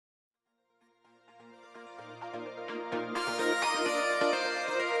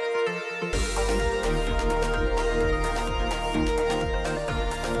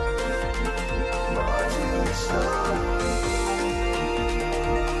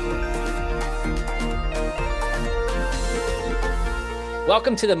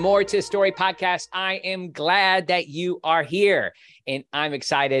Welcome to the More to the Story podcast. I am glad that you are here, and I'm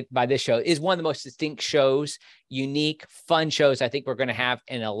excited by this show. It is one of the most distinct shows, unique, fun shows I think we're going to have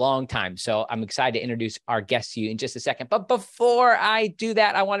in a long time. So I'm excited to introduce our guest to you in just a second. But before I do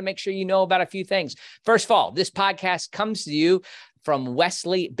that, I want to make sure you know about a few things. First of all, this podcast comes to you from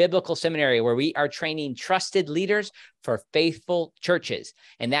Wesley Biblical Seminary, where we are training trusted leaders for faithful churches.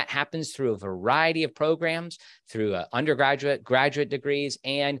 And that happens through a variety of programs, through undergraduate, graduate degrees,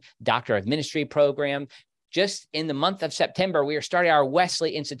 and Doctor of Ministry program. Just in the month of September, we are starting our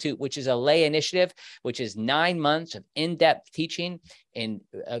Wesley Institute, which is a lay initiative, which is 9 months of in-depth teaching in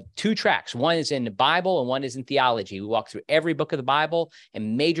 2 tracks. One is in the Bible and one is in theology. We walk through every book of the Bible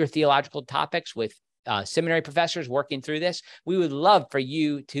and major theological topics with seminary professors working through this. We would love for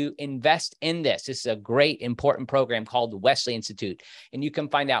you to invest in this. This is a great, important program called the Wesley Institute. And you can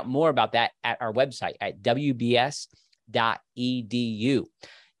find out more about that at our website at wbs.edu.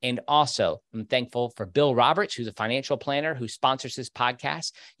 And also, I'm thankful for Bill Roberts, who's a financial planner who sponsors this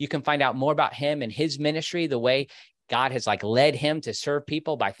podcast. You can find out more about him and his ministry, the way God has led him to serve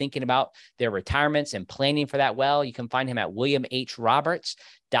people by thinking about their retirements and planning for that well. You can find him at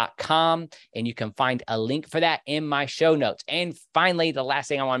williamhroberts.com, and you can find a link for that in my show notes. And finally, the last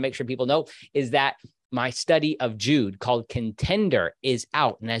thing I want to make sure people know is that my study of Jude called Contender is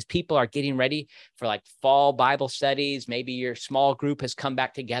out. And as people are getting ready for fall Bible studies, maybe your small group has come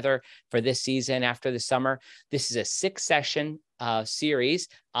back together for this season after the summer. This is a 6-session series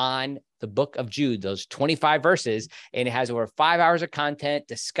on the book of Jude, those 25 verses, and it has over 5 hours of content,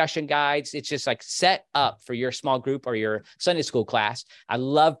 discussion guides. It's just set up for your small group or your Sunday school class. I'd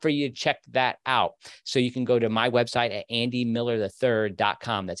love for you to check that out. So you can go to my website at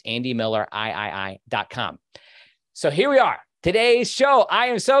andymillerthird.com. That's andymiller.com. So here we are. Today's show, I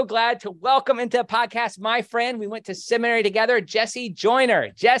am so glad to welcome into the podcast my friend. We went to seminary together, Jesse Joyner.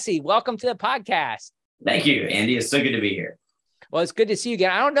 Jesse, welcome to the podcast. Thank you, Andy. It's so good to be here. Well, it's good to see you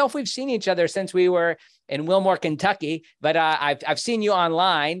again. I don't know if we've seen each other since we were in Wilmore, Kentucky, but I've seen you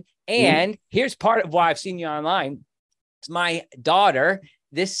online. And here's part of why I've seen you online. My daughter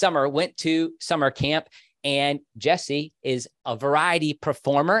this summer went to summer camp, and Jesse is a variety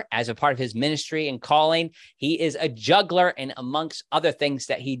performer as a part of his ministry and calling. He is a juggler, and amongst other things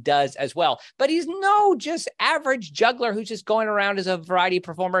that he does as well. But he's no just average juggler who's just going around as a variety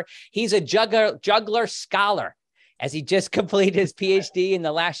performer. He's a juggler scholar, as he just completed his PhD in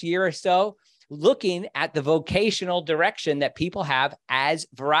the last year or so, looking at the vocational direction that people have as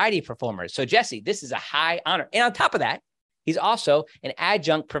variety performers. So Jesse, this is a high honor. And on top of that, he's also an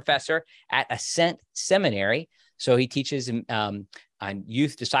adjunct professor at Ascent Seminary. So he teaches on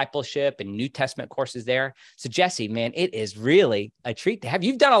youth discipleship and New Testament courses there. So Jesse, man, it is really a treat to have.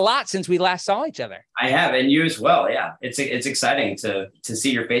 You've done a lot since we last saw each other. I have, and you as well. Yeah, it's exciting to see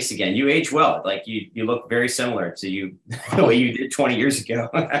your face again. You age well. You look very similar to you the way you did 20 years ago.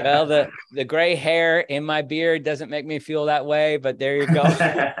 Well, the gray hair in my beard doesn't make me feel that way, but there you go.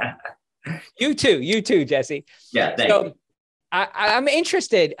 You too, Jesse. Yeah, thank you. I'm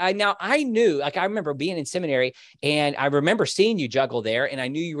interested. I knew, I remember being in seminary, and I remember seeing you juggle there, and I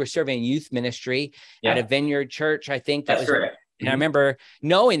knew you were serving youth ministry at a Vineyard Church. I think that's right. And I remember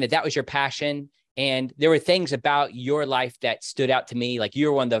knowing that was your passion. And there were things about your life that stood out to me. You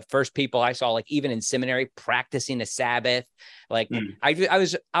were one of the first people I saw, even in seminary, practicing the Sabbath. I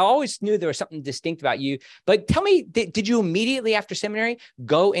always knew there was something distinct about you. But tell me, did you immediately after seminary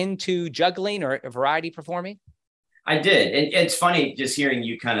go into juggling or variety performing? I did. And it's funny just hearing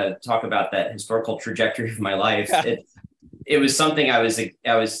you kind of talk about that historical trajectory of my life. Yeah. It was something I was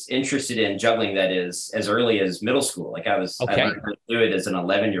interested in, juggling, that is, as early as middle school. I learned how to do it as an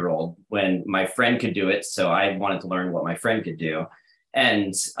 11-year-old when my friend could do it. So I wanted to learn what my friend could do.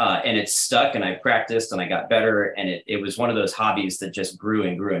 And it stuck, and I practiced and I got better. And it was one of those hobbies that just grew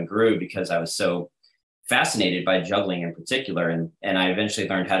and grew and grew because I was so fascinated by juggling in particular. And I eventually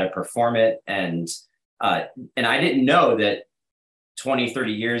learned how to perform it. And I didn't know that 20,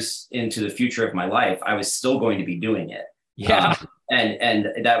 30 years into the future of my life, I was still going to be doing it. Yeah. And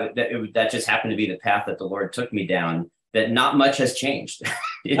that just happened to be the path that the Lord took me down, that not much has changed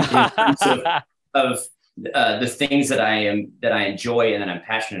in terms of the things that I enjoy and that I'm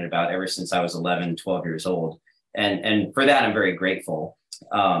passionate about ever since I was 11, 12 years old. And for that, I'm very grateful.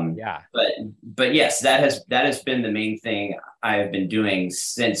 But yes, that has been the main thing I have been doing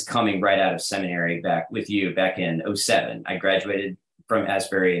since coming right out of seminary back with you back in 2007. I graduated from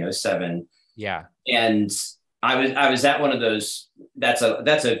Asbury in 2007. Yeah. And I was at one of those, that's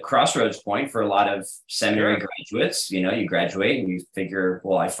a crossroads point for a lot of seminary graduates. You graduate and you figure,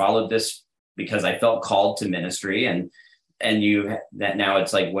 well, I followed this because I felt called to ministry, and that now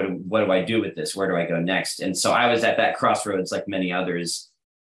it's like, what do I do with this? Where do I go next? And so I was at that crossroads, like many others.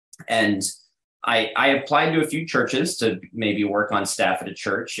 And I applied to a few churches to maybe work on staff at a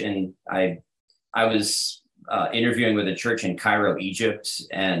church. And I was interviewing with a church in Cairo, Egypt,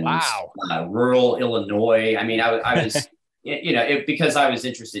 and wow. Rural Illinois. I mean, I was, because I was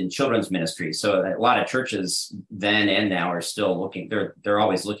interested in children's ministry. So a lot of churches then and now are still looking. They're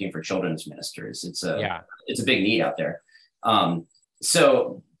always looking for children's ministers. It's a big need out there.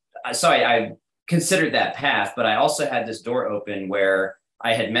 So I considered that path, but I also had this door open where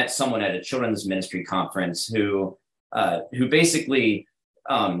I had met someone at a children's ministry conference who basically,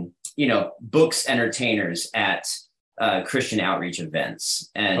 books entertainers at Christian outreach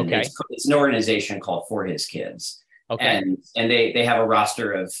events. And it's an organization called For His Kids. Okay. And they have a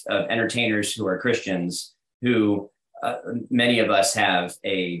roster of entertainers who are Christians who many of us have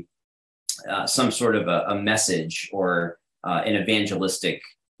some sort of a message or an evangelistic,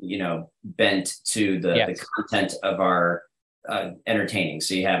 bent to the content of our entertaining.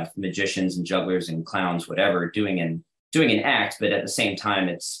 So you have magicians and jugglers and clowns, whatever, doing an act, but at the same time,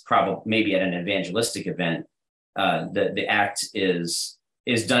 it's probably maybe at an evangelistic event, the act is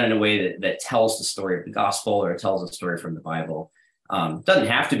done in a way that tells the story of the gospel or tells a story from the Bible. Doesn't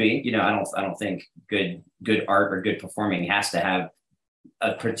have to be, I don't think good art or good performing has to have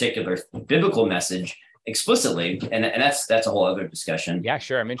a particular biblical message explicitly, and that's a whole other discussion. Yeah,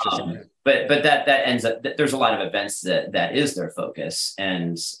 sure, I'm interested. But that ends up, there's a lot of events that is their focus,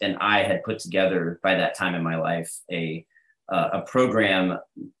 and I had put together by that time in my life a program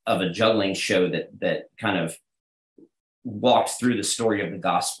of a juggling show that kind of walked through the story of the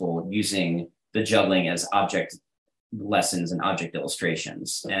gospel using the juggling as object lessons and object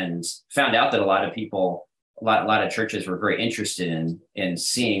illustrations, and found out that a lot of people, a lot of churches were very interested in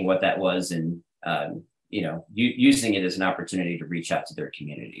seeing what that was, and using it as an opportunity to reach out to their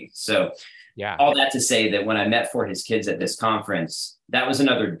community. So all that to say that when I met For His Kids at this conference, that was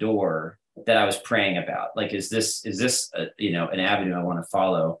another door that I was praying about. Like, is this an avenue I want to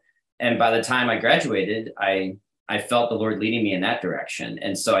follow? And by the time I graduated, I felt the Lord leading me in that direction.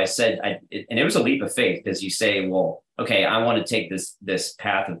 And so I said, and it was a leap of faith, because you say, well, okay, I want to take this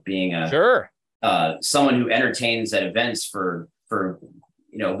path of being someone who entertains at events for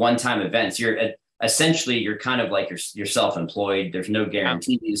one-time events. You're kind of like you're self-employed. There's no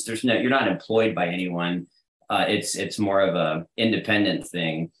guarantees. You're not employed by anyone. It's more of a independent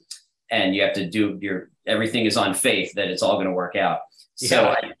thing, and you have to do everything is on faith that it's all going to work out. So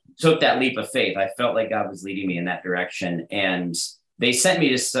I took that leap of faith. I felt like God was leading me in that direction, and they sent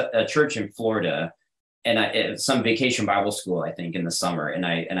me to a church in Florida, and some vacation Bible school, I think, in the summer. And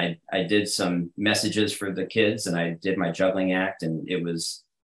I did some messages for the kids, and I did my juggling act, and it was,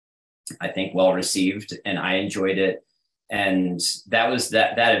 I think, well received, and I enjoyed it. And that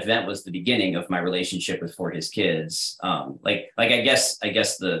event was the beginning of my relationship with For His Kids. I guess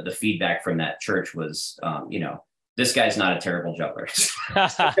the feedback from that church was, this guy's not a terrible juggler.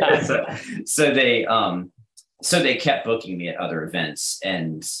 So they kept booking me at other events,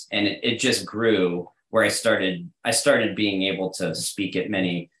 and it just grew, where I started being able to speak at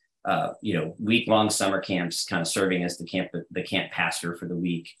many week-long summer camps, kind of serving as the camp pastor for the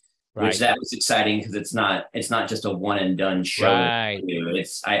week. Right. Which that was exciting, because it's not just a one and done show. Right.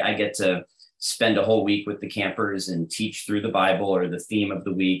 I get to spend a whole week with the campers and teach through the Bible or the theme of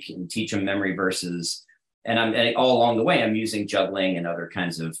the week, and teach them memory verses. And all along the way, I'm using juggling and other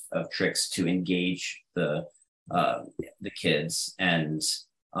kinds of tricks to engage the kids. And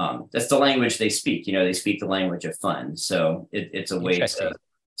that's the language they speak. They speak the language of fun. So it's a way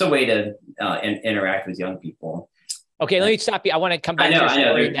to interact with young people. Okay, let me stop you. I want to come back to your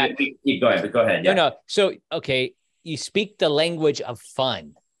story. Keep going, but go ahead. Yeah. No. So, okay, you speak the language of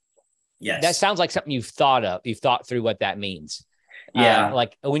fun. Yes. That sounds like something you've thought through what that means. Yeah.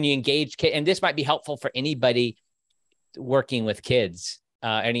 Like when you engage kids, and this might be helpful for anybody working with kids,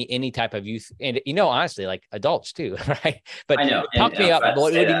 any type of youth, and honestly, like adults too, right? But I know. Talk me up.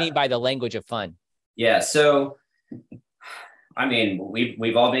 What do you mean by the language of fun? Yeah. So, I mean,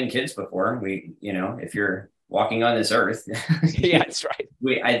 we've all been kids before. If you're walking on this earth. Yeah, that's right.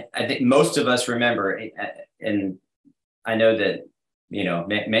 I think most of us remember, and I know that,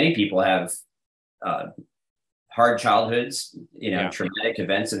 many people have hard childhoods, traumatic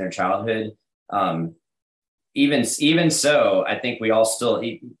events in their childhood. Even so, I think we all still,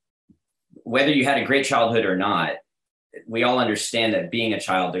 whether you had a great childhood or not, we all understand that being a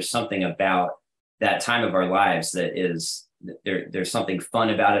child, there's something about that time of our lives that is there's something fun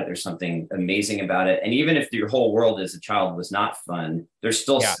about it. There's something amazing about it. And even if your whole world as a child was not fun, there's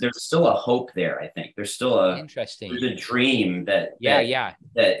still a hope there. I think there's still there's a dream that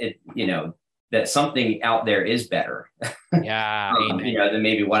it, that something out there is better. Yeah. Than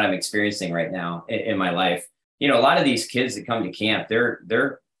maybe what I'm experiencing right now in my life. A lot of these kids that come to camp,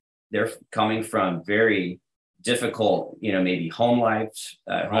 they're coming from very difficult, maybe home lives,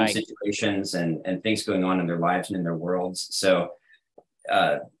 home situations and things going on in their lives and in their worlds. So,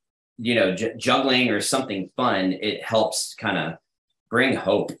 juggling or something fun, it helps kind of bring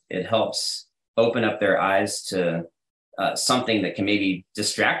hope. It helps open up their eyes to something that can maybe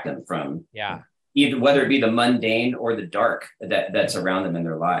distract them from either, whether it be the mundane or the dark that's around them in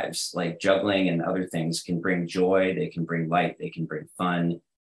their lives. Like juggling and other things can bring joy. They can bring light. They can bring fun.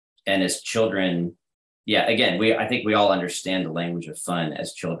 And as children, again, I think we all understand the language of fun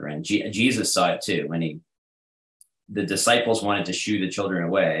as children. Jesus saw it too when the disciples wanted to shoo the children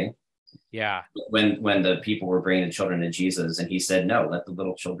away. Yeah. When the people were bringing the children to Jesus, and he said, "No, let the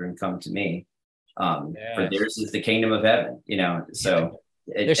little children come to me, for theirs is the kingdom of heaven." So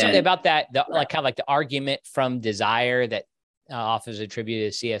there's something about that, kind of like the argument from Desire that often is attributed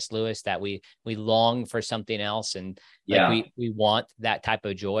to C.S. Lewis, that we long for something else, and we want that type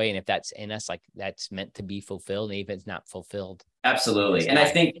of joy, and if that's in us, like that's meant to be fulfilled, and even if it's not fulfilled. Absolutely. And I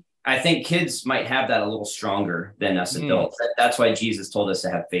think kids might have that a little stronger than us adults. That's why Jesus told us to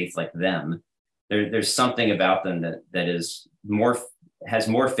have faith like them. There's something about them that is has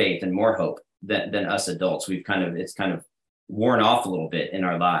more faith and more hope than us adults. It's kind of worn off a little bit in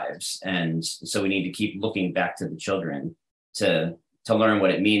our lives, and so we need to keep looking back to the children to learn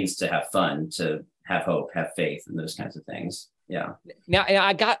what it means to have fun, to have hope, have faith, and those kinds of things. Yeah. Now,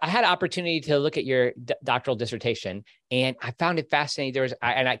 I had an opportunity to look at your doctoral dissertation, and I found it fascinating.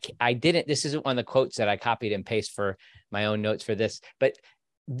 This isn't one of the quotes that I copied and pasted for my own notes for this, but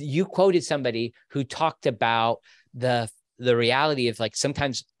you quoted somebody who talked about the reality of, like,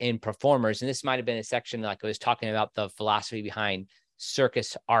 sometimes in performers, and this might've been a section like I was talking about the philosophy behind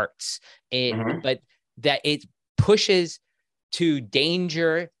circus arts, but that it pushes to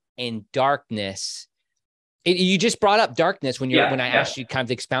danger and darkness. You just brought up darkness when I asked you kind of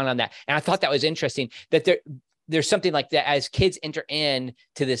to expound on that. And I thought that was interesting, that there's something like that as kids enter in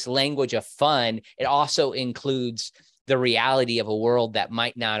to this language of fun, it also includes the reality of a world that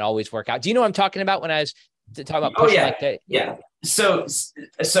might not always work out. Do you know what I'm talking about when I was talking about pushing like that? Yeah. So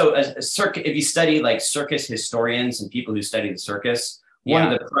if you study like circus historians and people who study the circus,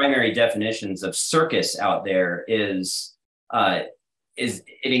 one of the primary definitions of circus out there is it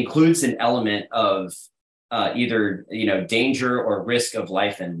includes an element of either danger or risk of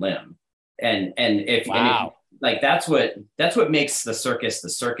life and limb, and that's what makes the circus the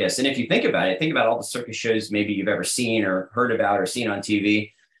circus. And if you think about all the circus shows maybe you've ever seen or heard about or seen on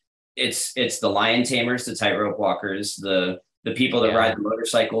TV. It's the lion tamers, the tightrope walkers, the people that ride the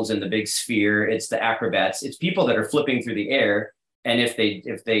motorcycles in the big sphere. It's the acrobats. It's people that are flipping through the air, and if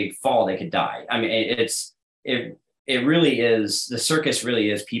they fall, they could die. I mean, it really is, the circus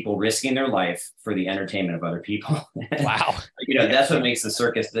really is people risking their life for the entertainment of other people. Wow. That's what makes the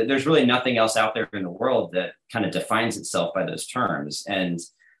circus. There's really nothing else out there in the world that kind of defines itself by those terms. And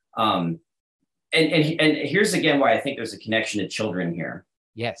here's again why I think there's a connection to children here.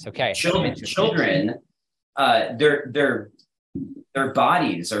 Yes. Okay. Children, their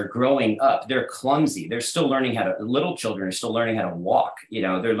bodies are growing up. They're clumsy. They're still learning little children are still learning how to walk.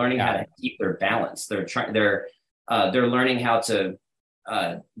 They're learning how to keep their balance. They're learning how to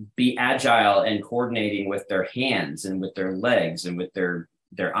be agile and coordinating with their hands and with their legs and with their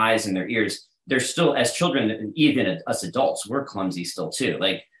eyes and their ears. They're still, as children, even us adults, we're clumsy still too.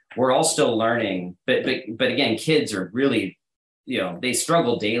 Like, we're all still learning, but again, kids are really, they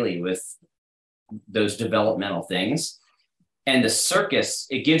struggle daily with those developmental things. And the circus,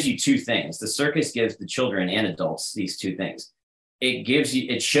 it gives you two things. The circus gives the children and adults these two things.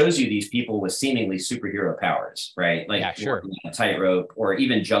 It shows you these people with seemingly superhero powers, right? Like a tightrope or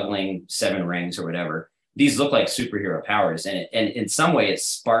even juggling 7 rings or whatever. These look like superhero powers. And in some way it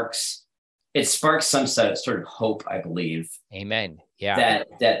sparks some sort of hope, I believe. Amen. Yeah.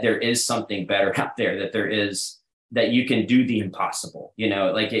 That there is something better out there, that you can do the impossible,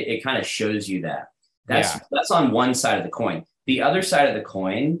 like it kind of shows you that. That's on one side of the coin. The other side of the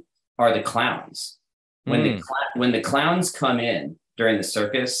coin are the clowns. When the clowns come in during the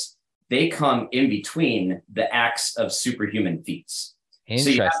circus, they come in between the acts of superhuman feats.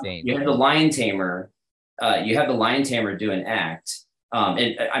 Interesting. So you have the lion tamer. You have the lion tamer do an act.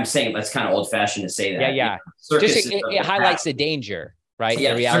 And I'm saying that's kind of old fashioned to say that. Yeah. It highlights the danger, right?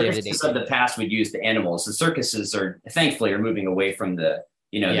 Yeah, the reality of the circuses day. of the past would use the animals. The circuses are thankfully moving away from the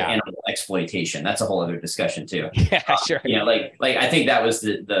the animal exploitation. That's a whole other discussion too. Yeah, sure. Like I think that was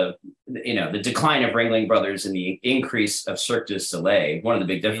the the decline of Ringling Brothers and the increase of Cirque du Soleil. One of the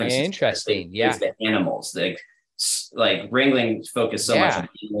big differences. Interesting. Is the animals. Like Ringling focused so much on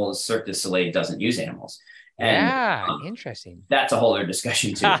animals. Cirque du Soleil doesn't use animals. And, interesting. That's a whole other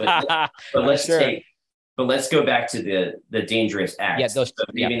discussion too. But let's go back to the dangerous acts. Yeah, so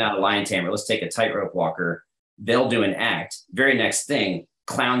maybe not a lion tamer. Let's take a tightrope walker. They'll do an act. Very next thing,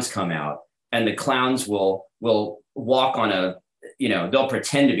 clowns come out, and the clowns will walk on they'll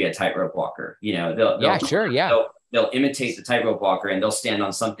pretend to be a tightrope walker. They'll imitate the tightrope walker, and they'll stand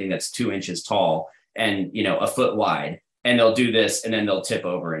on something that's 2 inches tall and a foot wide, and they'll do this, and then they'll tip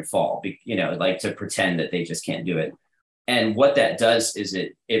over and fall. Like to pretend that they just can't do it. And what that does is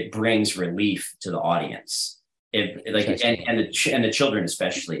it brings relief to the audience. And the children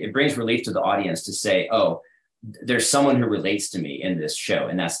especially. It brings relief to the audience to say, oh, there's someone who relates to me in this show,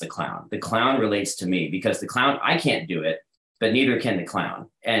 and that's the clown. The clown relates to me because the clown, I can't do it, but neither can the clown.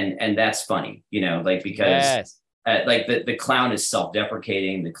 And that's funny, because the clown is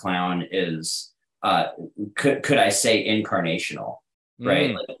self-deprecating. The clown is, could I say incarnational,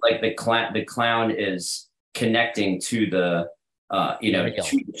 right? Like the clown is connecting to the, to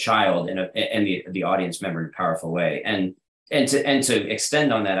the child and the audience member in a powerful way. And to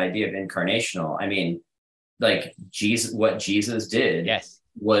extend on that idea of incarnational, I mean, like what Jesus did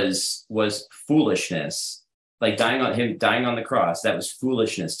was foolishness. Like dying on the cross, that was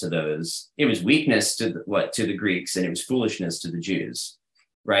foolishness to those. It was weakness to the Greeks, and it was foolishness to the Jews,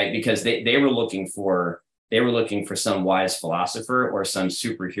 right? Because they were looking for some wise philosopher or some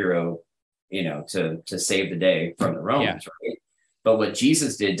superhero, to save the day from the Romans, right? But what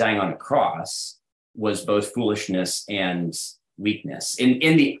Jesus did, dying on the cross, was both foolishness and weakness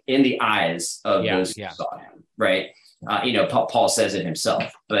in the eyes of those who saw him, right? Paul says it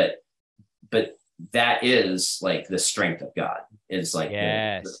himself, but that is like the strength of God. Is like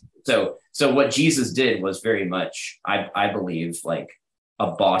so what Jesus did was very much, I believe, like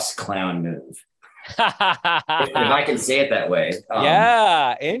a boss clown move. if I can say it that way.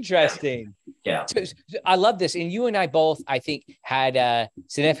 Interesting. Yeah. So I love this. And you and I both, I think, had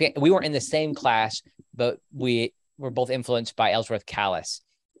significant, we weren't in the same class, but we were both influenced by Ellsworth Kalas.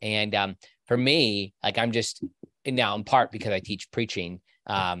 And for me, like now in part because I teach preaching,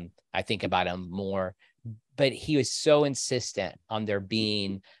 I think about him more, but he was so insistent on there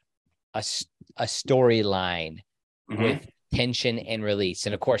being a storyline with tension and release.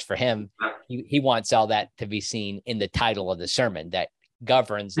 And of course, for him, he wants all that to be seen in the title of the sermon that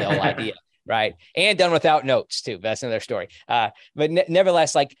governs the whole idea, right? And done without notes too. That's another story. But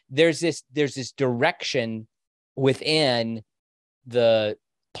nevertheless, like there's this direction within the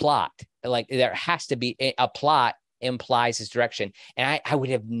plot. Like there has to be a plot implies his direction. And I would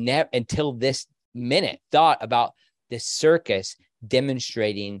have never until this minute thought about the circus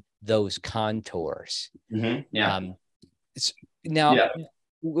demonstrating those contours.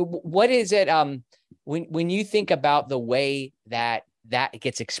 What is it when you think about the way that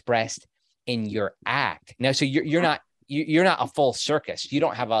gets expressed in your act now? So you're not a full circus. You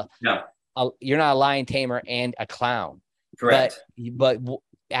don't have you're not a lion tamer and a clown. Correct. But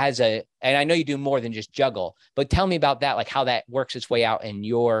and I know you do more than just juggle, but tell me about that, like how that works its way out in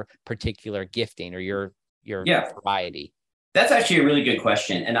your particular gifting or your variety. That's actually a really good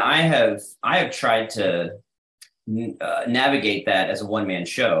question. And I have tried to navigate that as a one-man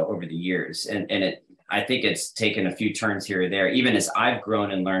show over the years. And I think it's taken a few turns here or there, even as I've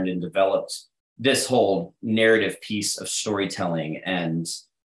grown and learned and developed this whole narrative piece of storytelling and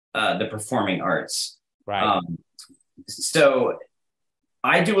the performing arts. Right. So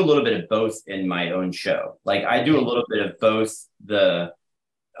I do a little bit of both in my own show. Like I do a little bit of both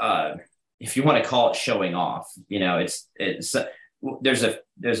if you want to call it showing off, there's a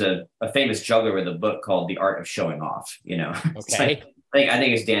famous juggler with a book called The Art of Showing Off, Okay. I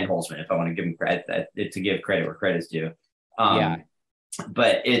think it's Dan Holzman, if I want to give him credit, to give credit where credit's due.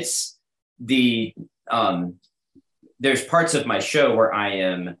 But it's there's parts of my show where I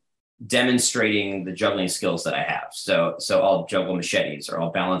am demonstrating the juggling skills that I have. So I'll juggle machetes, or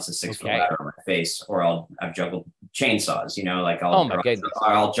I'll balance a 6-foot ladder on my face, or I've juggled chainsaws,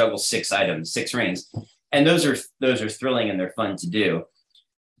 I'll juggle 6 items, 6 rings. And those are thrilling and they're fun to do.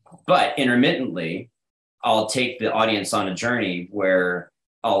 But intermittently, I'll take the audience on a journey where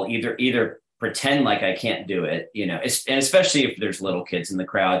I'll either pretend like I can't do it, and especially if there's little kids in the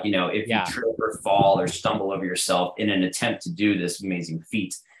crowd, if you trip or fall or stumble over yourself in an attempt to do this amazing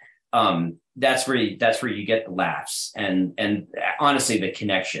feat, that's where you get the laughs and honestly the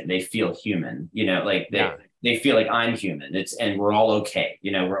connection. They feel human, like they feel like I'm human. And we're all okay.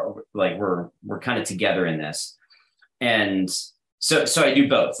 We're kind of together in this. And so I do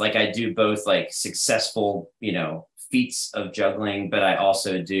both. Like I do both like successful, feats of juggling, but I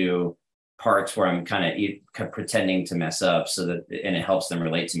also do parts where I'm kind of pretending to mess up and it helps them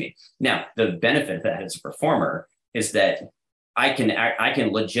relate to me. Now, the benefit of that as a performer is that I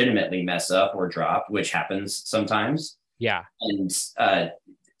can legitimately mess up or drop, which happens sometimes. Yeah. And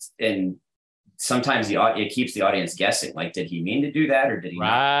sometimes it keeps the audience guessing, like, did he mean to do that or did he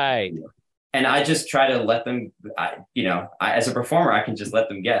right. not? And I just try to let them, as a performer, I can just let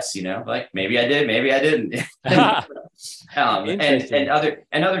them guess, like maybe I did, maybe I didn't. And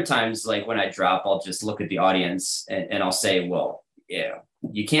other times, like when I drop, I'll just look at the audience and I'll say, well, yeah,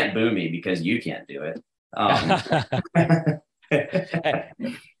 you can't boo me because you can't do it.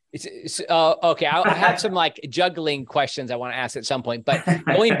 Okay. I have some like juggling questions I want to ask at some point, but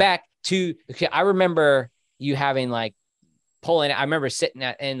going back to, I remember you having like I remember sitting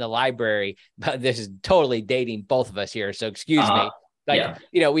in the library, but this is totally dating both of us here. So excuse me. Like,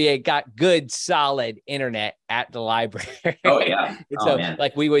 we had got good, solid internet at the library. Oh yeah. So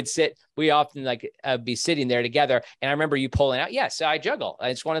like we often like be sitting there together. And I remember you pulling out, yes, I juggle.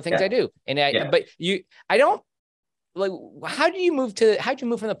 It's one of the things I do. And but I don't like, how'd you move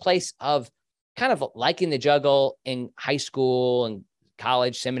from the place of kind of liking the juggle in high school and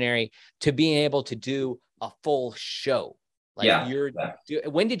college, seminary to being able to do a full show? Like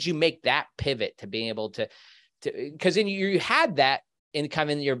when did you make that pivot to being able to because then you had that in kind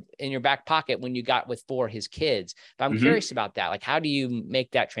of in your back pocket when you got with his kids, but I'm curious about that. Like, how do you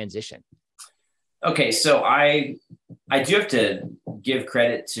make that transition? Okay. So I do have to give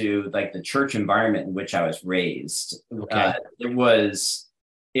credit to like the church environment in which I was raised. Okay. It was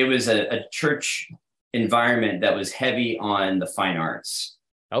a church environment that was heavy on the fine arts.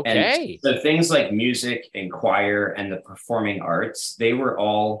 Okay. And so things like music and choir and the performing arts, they were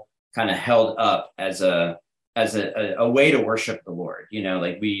all kind of held up as a way to worship the Lord.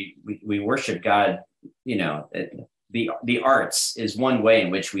 Like we worship God. The arts is one way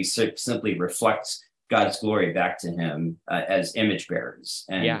in which we simply reflect God's glory back to Him as image bearers,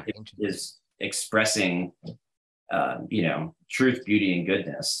 and it is expressing, truth, beauty, and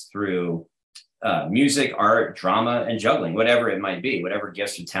goodness through music, art, drama, and juggling, whatever it might be, whatever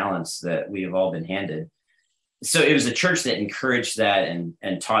gifts or talents that we have all been handed. So it was a church that encouraged that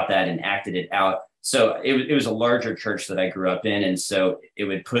and taught that and acted it out. So it was a larger church that I grew up in. And so it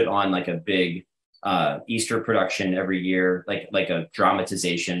would put on like a big Easter production every year, like a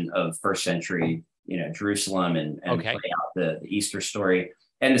dramatization of first century, Jerusalem and play out the Easter story.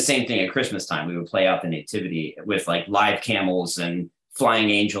 And the same thing at Christmas time, we would play out the nativity with like live camels and flying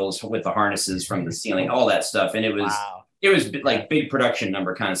angels with the harnesses from the ceiling, all that stuff. And it was like big production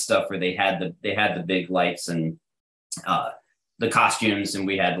number kind of stuff where they had the big lights and the costumes, and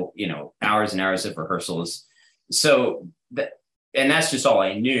we had, hours and hours of rehearsals. So that's just all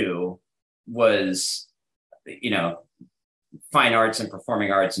I knew was, fine arts and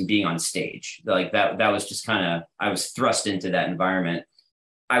performing arts and being on stage. Like that was just I was thrust into that environment.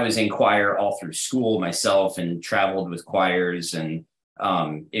 I was in choir all through school myself and traveled with choirs, and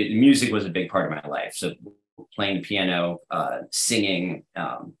music was a big part of my life. So playing piano, singing.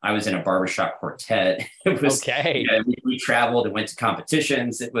 I was in a barbershop quartet. It was we traveled and went to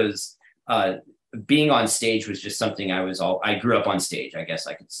competitions. It was being on stage was just something I grew up on stage, I guess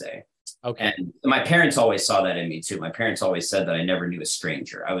I could say. Okay. And my parents always saw that in me too. My parents always said that I never knew a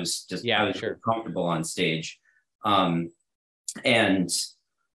stranger. I was comfortable on stage. And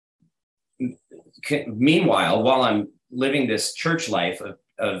meanwhile, while I'm living this church life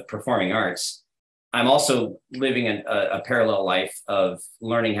of performing arts, I'm also living a parallel life of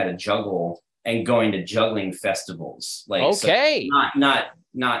learning how to juggle and going to juggling festivals. Like, so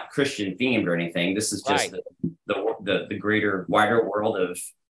not Christian themed or anything. This is just the greater, wider world of.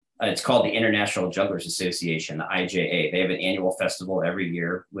 It's called the International Jugglers Association, the IJA. They have an annual festival every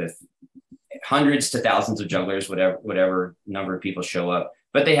year with hundreds to thousands of jugglers, whatever number of people show up.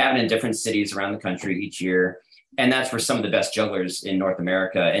 But they have it in different cities around the country each year. And that's where some of the best jugglers in North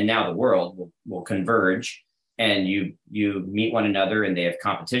America and now the world will converge. And you meet one another, and they have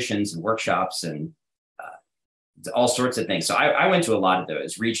competitions and workshops and all sorts of things. So I went to a lot of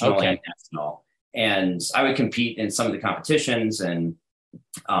those, regional and national. And I would compete in some of the competitions and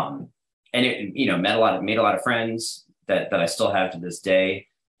it, made a lot of friends that I still have to this day.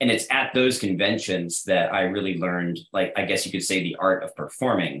 And it's at those conventions that I really learned, like, I guess you could say, the art of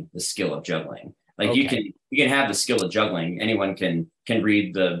performing the skill of juggling. Like you can have the skill of juggling. Anyone can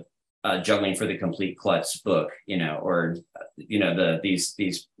read the Juggling for the Complete Klutz book, or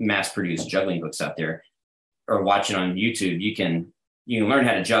these mass produced juggling books out there, or watch it on YouTube, you can learn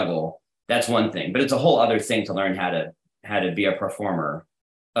how to juggle. That's one thing, but it's a whole other thing to learn how to be a performer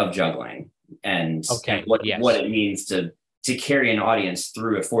of juggling and what it means to carry an audience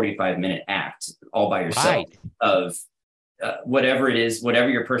through a 45-minute act all by yourself, of whatever it is, whatever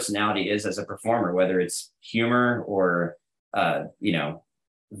your personality is as a performer, whether it's humor or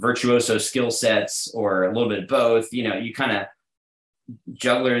virtuoso skill sets or a little bit of both. You kind of,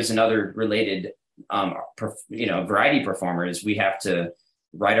 jugglers and other related variety performers, we have to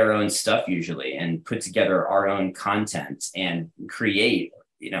write our own stuff usually and put together our own content and create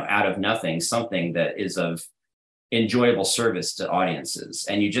out of nothing something that is of enjoyable service to audiences.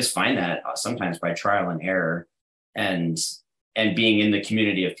 And you just find that sometimes by trial and error and being in the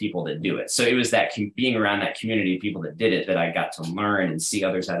community of people that do it. So it was that being around that community of people that did it that I got to learn and see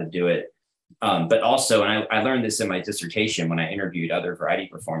others how to do it. But also, and I learned this in my dissertation when I interviewed other variety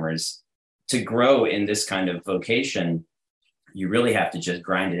performers, to grow in this kind of vocation, you really have to just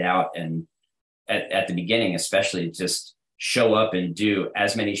grind it out. And at the beginning, especially, just show up and do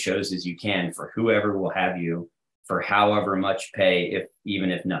as many shows as you can for whoever will have you for however much pay,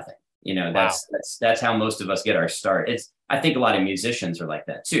 even if nothing. That's how most of us get our start. I think a lot of musicians are like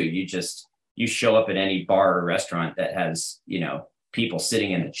that too. You show up at any bar or restaurant that has, people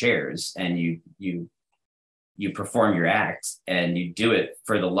sitting in the chairs, and you perform your act, and you do it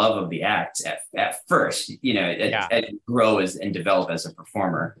for the love of the act at first, as you grow and develop as a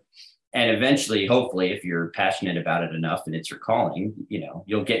performer. And eventually, hopefully, if you're passionate about it enough and it's your calling,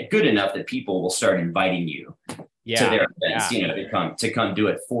 you'll get good enough that people will start inviting you to their events, to come do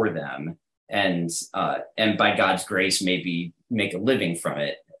it for them. And by God's grace, maybe make a living from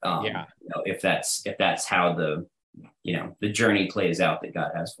it. If that's how the journey plays out that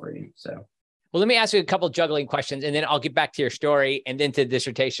God has for you. So. Well, let me ask you a couple of juggling questions, and then I'll get back to your story and then to the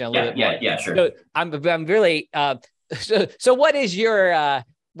dissertation a little bit more. Yeah, sure. So I'm really, so what is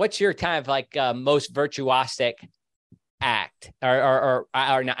what's your kind of like most virtuosic act or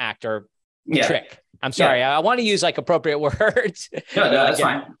not act or trick? I'm sorry. I want to use like appropriate words. No, that's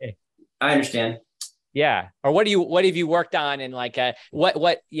fine. I understand. Yeah. Or what have you worked on? And like,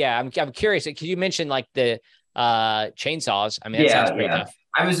 I'm curious. Could you mention like the chainsaws? I mean, that sounds pretty tough.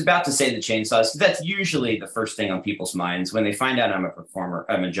 I was about to say the chainsaws. That's usually the first thing on people's minds when they find out I'm a performer,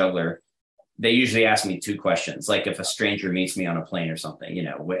 I'm a juggler. They usually ask me two questions. Like if a stranger meets me on a plane or something,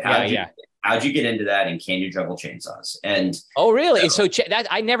 how'd you get into that? And can you juggle chainsaws? And oh, really? So that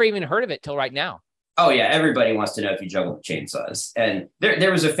I never even heard of it till right now. Oh yeah. Everybody wants to know if you juggle chainsaws. And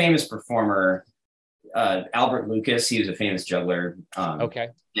there was a famous performer, Albert Lucas. He was a famous juggler. And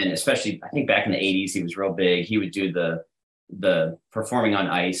especially I think back in the 80s, he was real big. He would do the performing on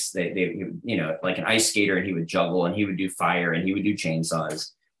ice. They like an ice skater, and he would juggle, and he would do fire, and he would do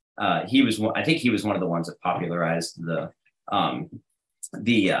chainsaws. I think he was one of the ones that popularized the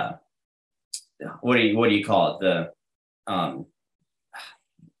what do you call it?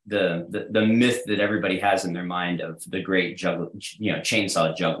 The myth that everybody has in their mind of the great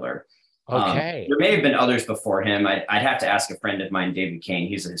chainsaw juggler. Okay. There may have been others before him. I'd have to ask a friend of mine, David Kane.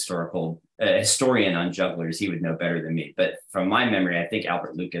 He's a historian on jugglers. He would know better than me. But from my memory, I think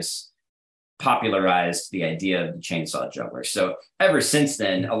Albert Lucas popularized the idea of the chainsaw juggler. So ever since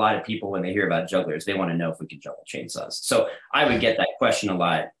then, a lot of people, when they hear about jugglers, they want to know if we can juggle chainsaws. So I would get that question a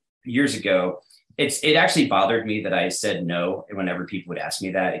lot years ago. It actually bothered me that I said no whenever people would ask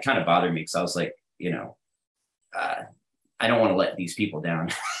me that. It kind of bothered me because I was like, I don't want to let these people down.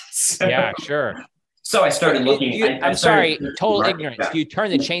 Yeah, sure. So I started looking. I'm sorry, total ignorance. Do you turn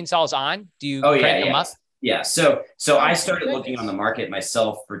the chainsaws on? Do you crank them up? Yeah. So I started looking on the market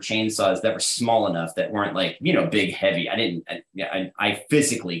myself for chainsaws that were small enough that weren't like, big, heavy. I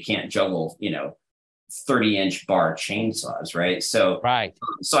physically can't juggle, 30-inch bar chainsaws. Right. So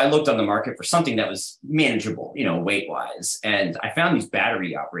I looked on the market for something that was manageable, weight wise. And I found these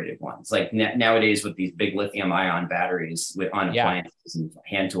battery operated ones, like nowadays with these big lithium ion batteries on appliances and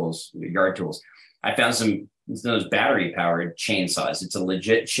hand tools, yard tools. I found some of those battery powered chainsaws. It's a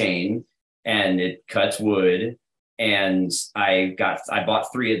legit chain and it cuts wood. And I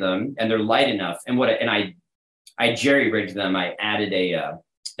bought 3 of them, and they're light enough. And I jerry rigged them. I added a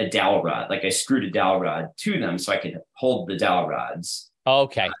dowel rod, like I screwed a dowel rod to them so I could hold the dowel rods.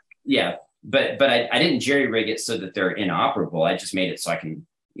 Okay. But I didn't jerry rig it so that they're inoperable. I just made it so I can,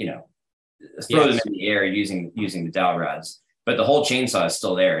 throw them in the air using the dowel rods. But the whole chainsaw is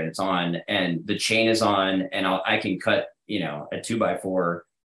still there, and it's on, and the chain is on, and I can cut, a 2x4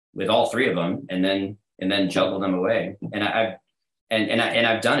 with all 3 of them, and then juggle them away. and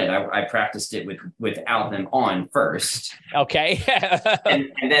I've done it. I practiced it without them on first. Okay.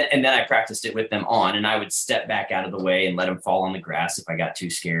 and then I practiced it with them on, and I would step back out of the way and let them fall on the grass if I got too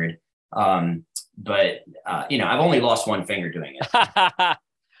scared. But I've only lost one finger doing it.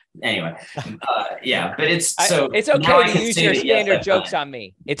 Anyway, yeah, but it's okay to use your standard jokes on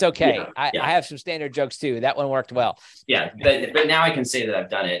me. It's okay. Yeah, I have some standard jokes too. That one worked well. Yeah, but now I can say that I've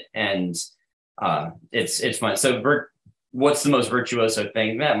done it, and it's fun. So what's the most virtuoso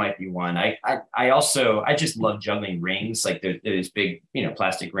thing? That might be one. I just love juggling rings. Like there's big,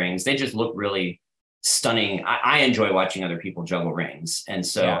 plastic rings. They just look really stunning. I enjoy watching other people juggle rings. And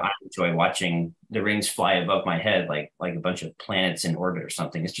so I enjoy watching the rings fly above my head, like a bunch of planets in orbit or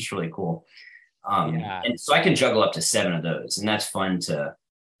something. It's just really cool. And so I can juggle up to 7 of those, and that's fun to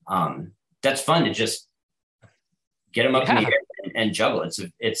just get them up in the air and juggle.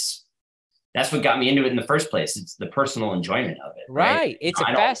 That's what got me into it in the first place. It's the personal enjoyment of it. Right. It's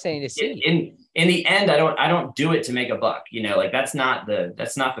fascinating to see. In the end, I don't do it to make a buck, like that's not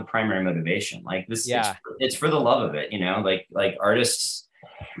the primary motivation. Like this, it's for the love of it, like artists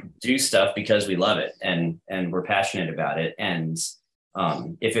do stuff because we love it and we're passionate about it. And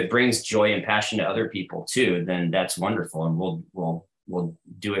if it brings joy and passion to other people too, then that's wonderful. And we'll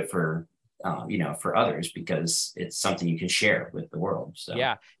do it for others because it's something you can share with the world. So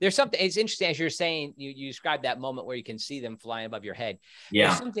there's something, it's interesting as you're saying, you described that moment where you can see them flying above your head.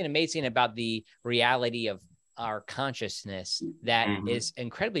 There's something amazing about the reality of our consciousness that is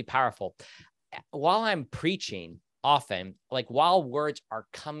incredibly powerful. While I'm preaching, often, like while words are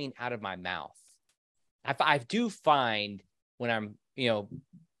coming out of my mouth, I do find when I'm,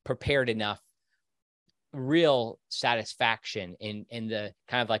 prepared enough, real satisfaction in the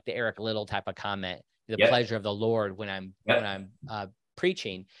kind of like the Eric Liddell type of comment, the pleasure of the Lord when I'm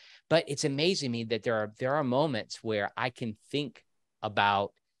preaching. But it's amazing me that there are moments where I can think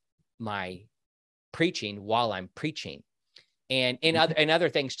about my preaching while I'm preaching, and in other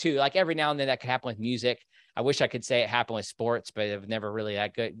things too. Like every now and then that could happen with music. I wish I could say it happened with sports, but I've never really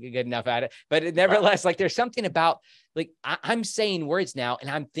that good enough at it. But nevertheless, like there's something about like I'm saying words now, and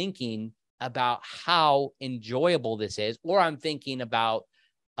I'm thinking about how enjoyable this is, or I'm thinking about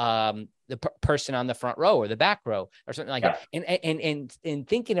the person on the front row or the back row or something like that. And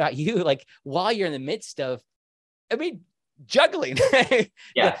thinking about you, like while you're in the midst of, juggling,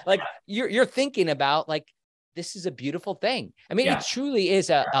 like you're thinking about like, this is a beautiful thing. It truly is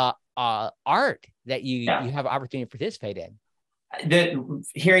a art that you have opportunity to participate in.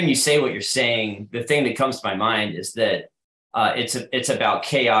 Hearing you say what you're saying, the thing that comes to my mind is that it's about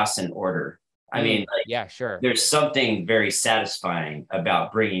chaos and order. Sure. There's something very satisfying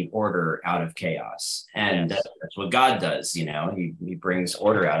about bringing order out of chaos, and that's what God does. He brings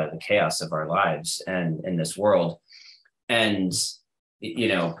order out of the chaos of our lives and in this world. And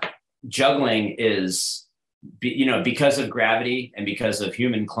juggling is, because of gravity and because of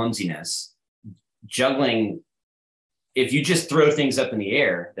human clumsiness, juggling, if you just throw things up in the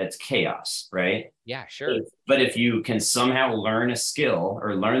air, that's chaos, right? Yeah, sure. But if you can somehow learn the skill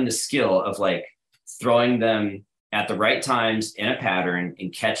of like throwing them at the right times in a pattern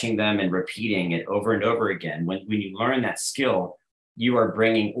and catching them and repeating it over and over again, when you learn that skill, you are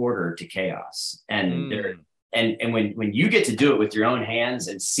bringing order to chaos. And when you get to do it with your own hands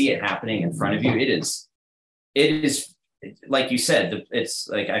and see it happening in front of you, it is like you said, it's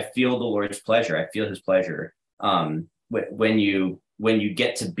like, I feel the Lord's pleasure. I feel his pleasure. When you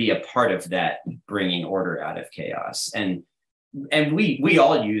get to be a part of that, bringing order out of chaos. And we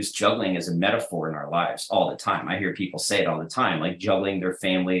all use juggling as a metaphor in our lives all the time. I hear people say it all the time, like juggling their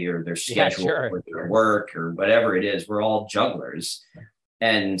family or their schedule or their work or whatever it is. We're all jugglers.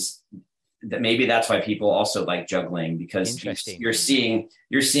 And that maybe that's why people also like juggling, because you're seeing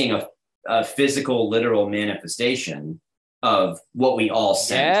a physical, literal manifestation of what we all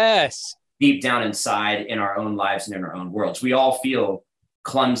sense deep down inside in our own lives and in our own worlds. We all feel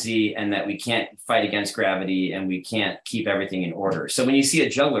clumsy and that we can't fight against gravity and we can't keep everything in order. So when you see a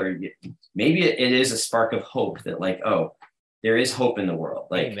juggler, maybe it is a spark of hope that like, oh, there is hope in the world.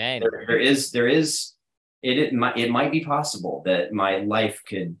 Like it might be possible that my life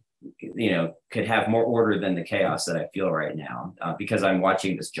could have more order than the chaos that I feel right now, because I'm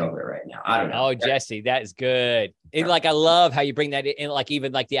watching this juggler right now. I don't know. Oh, Jesse, that is good. I love how you bring that in, like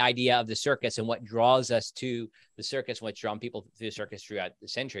even like the idea of the circus and what draws us to the circus, what's drawn people to the circus throughout the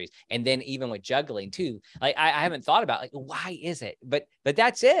centuries. And then even with juggling too, like I haven't thought about like, why is it? But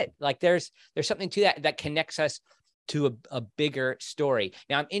that's it. Like there's something to that connects us to a bigger story.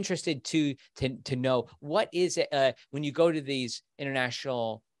 Now I'm interested to know, what is it when you go to these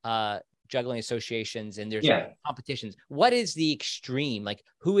international juggling associations and there's Yeah. competitions. What is the extreme? Like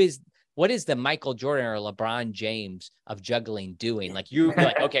what is the Michael Jordan or LeBron James of juggling doing? Like you're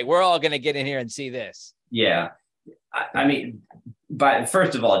like, okay, we're all going to get in here and see this. Yeah. I mean, but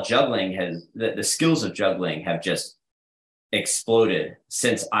first of all, juggling has the skills of juggling have just exploded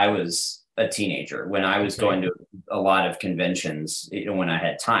since I was a teenager, when I was going to a lot of conventions, when I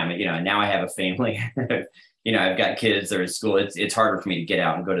had time, now I have a family, I've got kids, they're in school. It's harder for me to get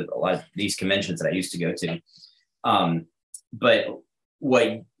out and go to a lot of these conventions that I used to go to. But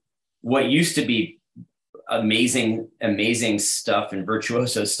what used to be amazing stuff and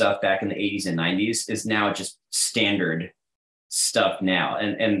virtuoso stuff back in the 80s and 90s is now just standard stuff now.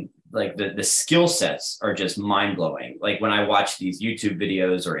 And like the skill sets are just mind blowing. Like when I watch these YouTube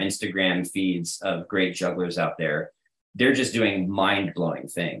videos or Instagram feeds of great jugglers out there, they're just doing mind blowing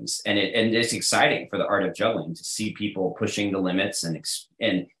things. And it's exciting for the art of juggling to see people pushing the limits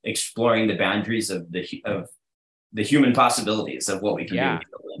and exploring the boundaries of the human possibilities of what we can do with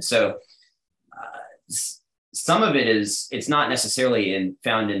juggling. So some of it's not necessarily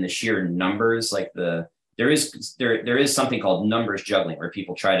found in the sheer numbers. Like there is something called numbers juggling, where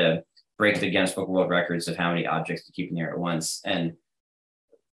people try to break the Guinness Book of World Records of how many objects to keep in the air at once. And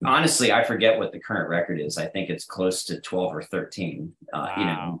honestly, I forget what the current record is. I think it's close to 12 or 13,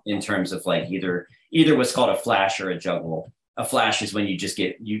 Wow. In terms of like either what's called a flash or a juggle. A flash is when you just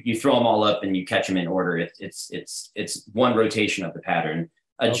you throw them all up and you catch them in order. It's one rotation of the pattern.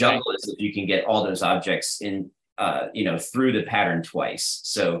 A juggle is if you can get all those objects in, through the pattern twice.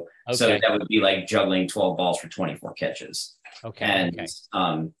 So that would be like juggling 12 balls for 24 catches.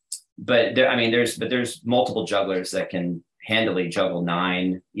 But there's multiple jugglers that can handily juggle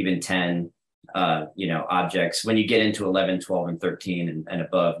 9, even 10, objects. When you get into 11, 12, and 13 and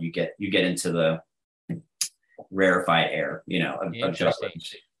above, you get into the rarefied air, of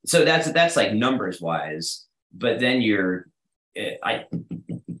jugglers. So that's like numbers wise. But then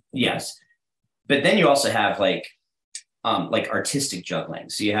but then you also have like artistic juggling.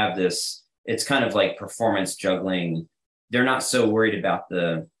 So you have this, it's kind of like performance juggling. They're not so worried about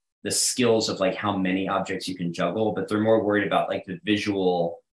the skills of like how many objects you can juggle, but they're more worried about like the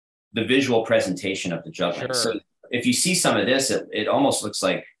visual presentation of the juggling. Sure. So if you see some of this, it almost looks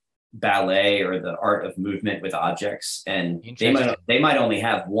like ballet or the art of movement with objects. And they might only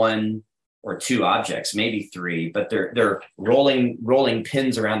have 1 or 2 objects, maybe 3, but they're rolling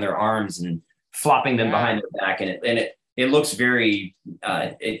pins around their arms and flopping them behind their back. And it looks very,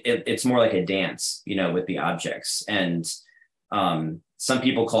 it's more like a dance, with the objects. And some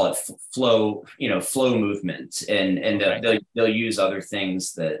people call it flow movement, and they'll use other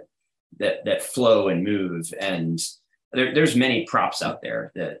things that flow and move. And there's many props out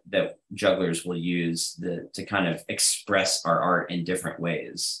there that jugglers will use to kind of express our art in different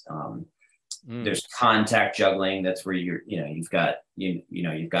ways. There's contact juggling. That's where you've got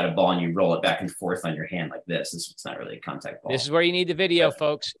a ball and you roll it back and forth on your hand like this. It's not really a contact ball. This is where you need the video,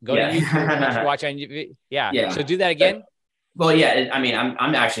 folks. Go to YouTube, watch on YouTube. So do that again. Well, yeah.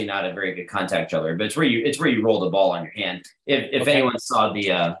 I'm actually not a very good contact juggler, but it's where you roll the ball on your hand. If anyone saw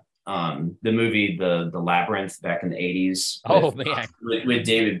the movie the Labyrinth back in the 80s with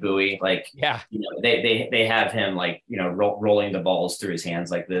David Bowie, they have him rolling the balls through his hands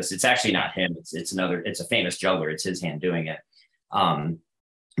like this. It's actually not him, it's a famous juggler, it's his hand doing it.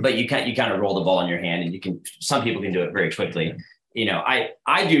 But you kind of roll the ball in your hand, and some people can do it very quickly. I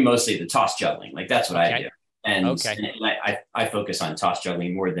do mostly the toss juggling, like that's what I do. And I focus on toss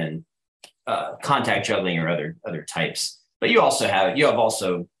juggling more than contact juggling or other types. But you have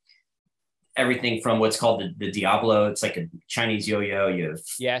also everything from what's called the Diablo. It's like a Chinese yo-yo. You have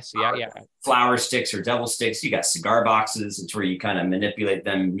flower sticks or devil sticks. You got cigar boxes. It's where you kind of manipulate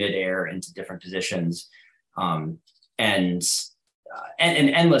them midair into different positions, and an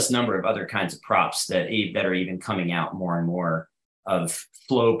endless number of other kinds of props that are even coming out more and more, of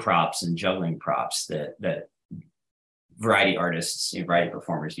flow props and juggling props that variety artists, variety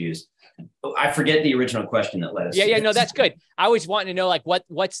performers use. I forget the original question that led us. No, that's good. I was wanting to know like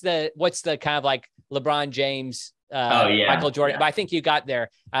what's the kind of like LeBron James, Michael Jordan, but I think you got there.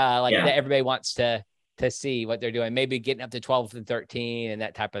 That everybody wants to see what they're doing, maybe getting up to 12 and 13 and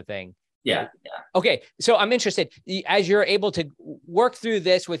that type of thing. Yeah. Okay. So I'm interested, as you're able to work through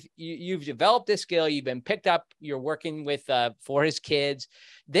this with you've developed this skill, you've been picked up, you're working with, for his kids,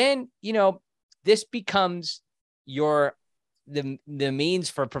 then, this becomes the means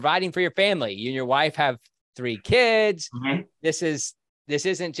for providing for your family. You and your wife have 3 kids. Mm-hmm. This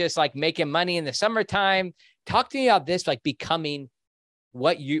isn't just like making money in the summertime. Talk to me about this, like becoming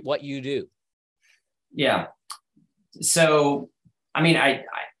what you do. Yeah. So,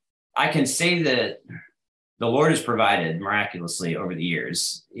 I can say that the Lord has provided miraculously over the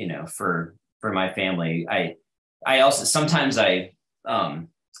years, you know, for my family. I also sometimes I'll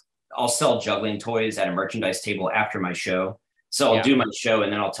sell juggling toys at a merchandise table after my show. So I'll do my show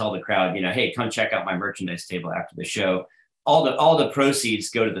and then I'll tell the crowd, you know, hey, come check out my merchandise table after the show. All the proceeds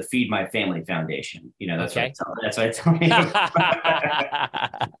go to the Feed My Family Foundation. You know, that's what I tell me.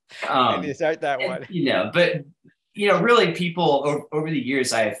 You start that one. You know, but you know, really, people over the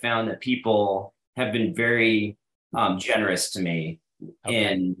years, I have found that people have been very generous to me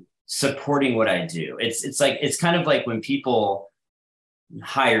in supporting what I do. It's kind of like when people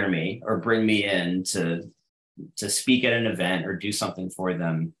hire me or bring me in to speak at an event or do something for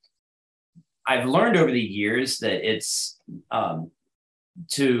them. I've learned over the years that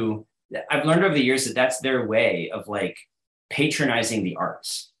that's their way of like patronizing the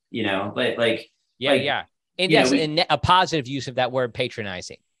arts, you know, and yes, a positive use of that word,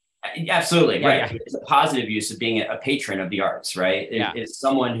 patronizing. Absolutely. Right. It's a positive use of being a patron of the arts, right? It's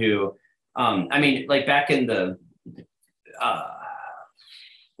someone who, I mean, like back in the,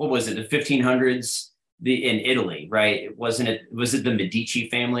 what was it? The 1500s, in Italy, right? Was it the Medici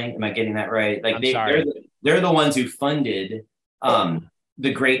family? Am I getting that right? Like they're the ones who funded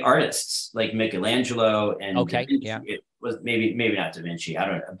the great artists like Michelangelo and Da Vinci. It was maybe not Da Vinci. I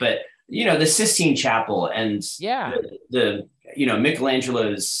don't know, but you know, the Sistine Chapel and the you know,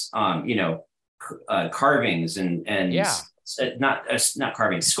 Michelangelo's carvings and not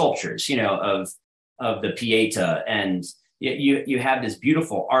carvings, sculptures, you know, of the Pieta, and you have this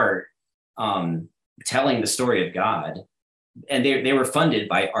beautiful art telling the story of God, and they were funded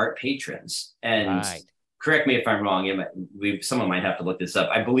by art patrons. And correct me if I'm wrong, someone might have to look this up.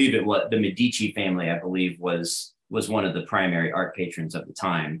 I believe it was the Medici family. I believe was one of the primary art patrons of the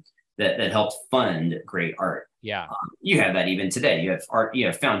time that helped fund great art. You have that even today. You have art, you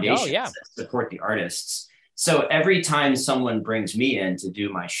have foundations that support the artists. So every time someone brings me in to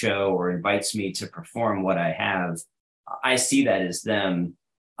do my show or invites me to perform what I have, I see that as them.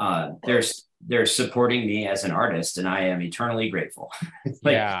 They're supporting me as an artist, and I am eternally grateful.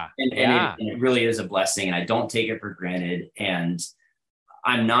 It really is a blessing, and I don't take it for granted. And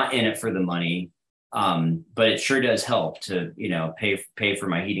I'm not in it for the money, but it sure does help to, you know, pay for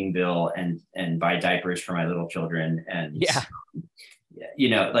my heating bill and buy diapers for my little children. And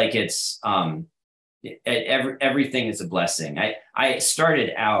you know, like it's everything is a blessing. I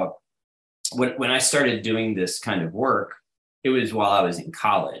started out when I started doing this kind of work. It was while I was in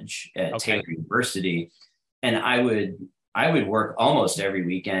college at Taylor University, and I would work almost every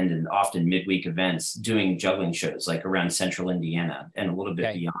weekend and often midweek events doing juggling shows like around central Indiana and a little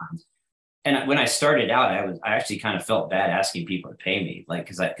bit beyond. And when I started out, I actually kind of felt bad asking people to pay me, like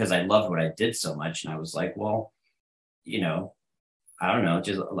because I loved what I did so much, and I was like, well, you know, I don't know,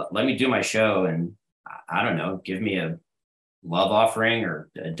 just let me do my show, and I don't know, give me a love offering or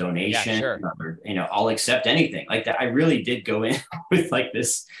a donation, or, you know, I'll accept anything like that. I really did go in with like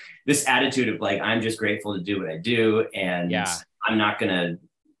this attitude of like, I'm just grateful to do what I do. And I'm not going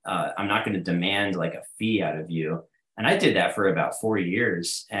to demand like a fee out of you. And I did that for about 4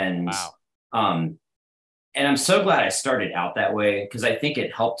 years. And, and I'm so glad I started out that way, because I think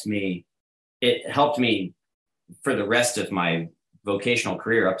it helped me for the rest of my vocational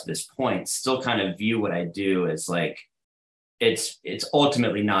career up to this point, still kind of view what I do as like, it's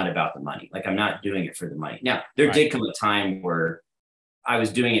ultimately not about the money. Like I'm not doing it for the money. Now, there did come a time where I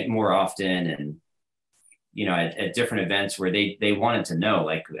was doing it more often, and, you know, at different events where they wanted to know,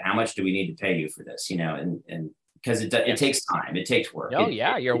 like, how much do we need to pay you for this? You know, and because it takes time, it takes work.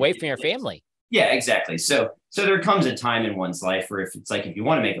 You're away from your family. Yeah, exactly. So there comes a time in one's life where if you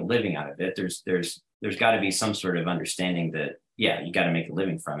want to make a living out of it, there's got to be some sort of understanding that, you got to make a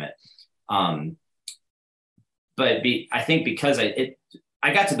living from it. But I think because I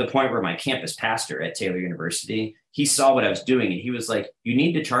got to the point where my campus pastor at Taylor University, he saw what I was doing, and he was like, you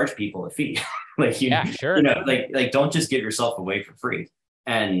need to charge people a fee. Like, you know, like don't just give yourself away for free.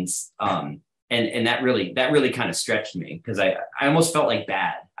 And that really kind of stretched me, because I almost felt like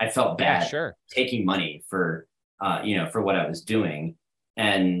bad. I felt bad taking money for, for what I was doing.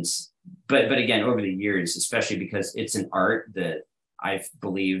 And, but again, over the years, especially because it's an art that I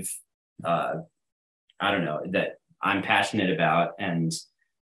believe, I don't know, that I'm passionate about. And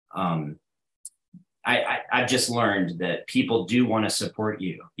I've just learned that people do want to support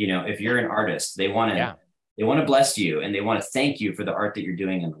you. You know, if you're an artist, they want to bless you, and they want to thank you for the art that you're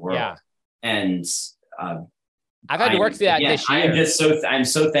doing in the world. Yeah. And I've had to work through that this year. I'm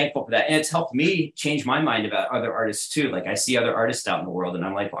so thankful for that. And it's helped me change my mind about other artists too. Like I see other artists out in the world, and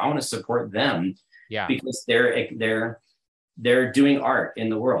I'm like, well, I want to support them because they're they're doing art in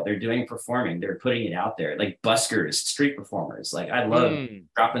the world. They're doing performing. They're putting it out there. Like buskers, street performers. Like I love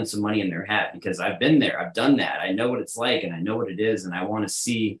dropping some money in their hat because I've been there. I've done that. I know what it's like and I know what it is. And I never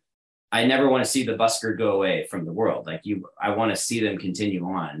want to see the busker go away from the world. I want to see them continue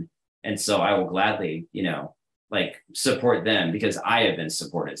on. And so I will gladly, like support them because I have been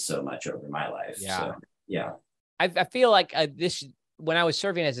supported so much over my life. Yeah. So, yeah. I feel like when I was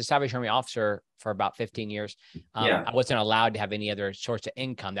serving as a Salvation Army officer for about 15 years, I wasn't allowed to have any other source of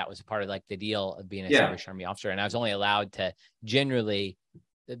income. That was a part of like the deal of being a Salvation Army officer. And I was only allowed to generally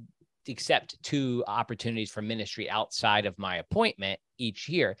accept 2 opportunities for ministry outside of my appointment each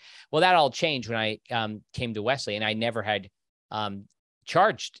year. Well, that all changed when I came to Wesley, and I never had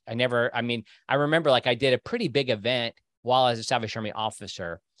charged. I remember like I did a pretty big event while I was a Salvation Army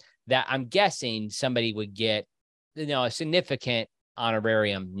officer that I'm guessing somebody would get, a significant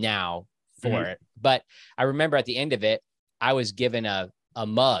honorarium now for it. But I remember at the end of it, I was given a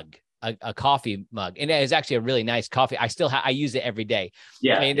mug, a coffee mug. And it was actually a really nice coffee. I still I use it every day.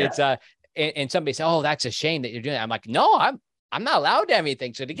 Yeah. And it's and somebody said, "Oh, that's a shame that you're doing that." I'm like, "No, I'm not allowed to have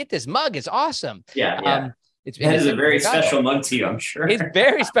anything. So to get this mug is awesome." Yeah. It is a very special mug to you, I'm sure. It's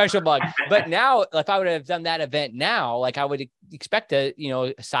very special mug. But now, if I would have done that event now, like I would expect a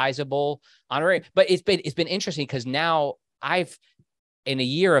sizable honorarium. But it's been interesting because now in a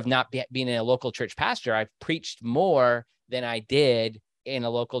year of not being a local church pastor, I've preached more than I did in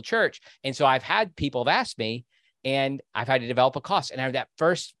a local church. And so I've had people have asked me, and I've had to develop a cost, and I have that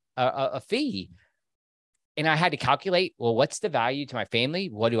first a fee. And I had to calculate, well, what's the value to my family?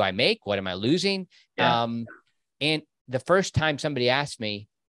 What do I make? What am I losing? Yeah. And the first time somebody asked me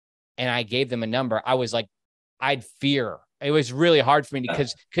and I gave them a number, I was like, I'd fear. It was really hard for me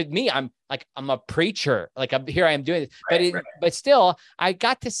because I'm a preacher. Like I am doing this, but still I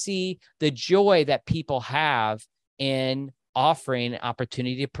got to see the joy that people have in offering an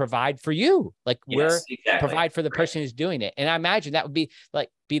opportunity to provide for you. Like provide for the person who's doing it. And I imagine that would be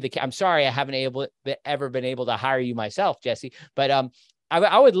I'm sorry, I haven't ever been able to hire you myself, Jesse, but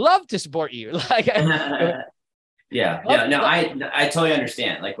I would love to support you. Like, I totally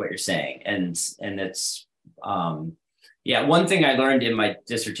understand like what you're saying. And it's, one thing I learned in my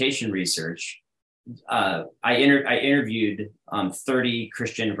dissertation research, I interviewed 30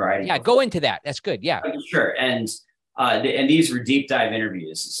 Christian variety. Yeah, go into that. That's good. Yeah, sure. And these were deep dive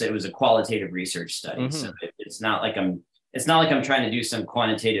interviews. So it was a qualitative research study. Mm-hmm. So it's not like I'm trying to do some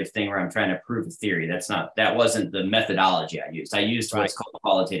quantitative thing where I'm trying to prove a theory. That wasn't the methodology I used. I used what's called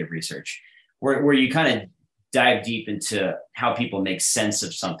qualitative research, where you kind of dive deep into how people make sense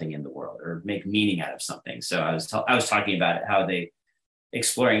of something in the world or make meaning out of something. So I was talking about it,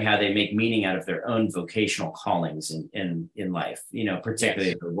 exploring how they make meaning out of their own vocational callings in life,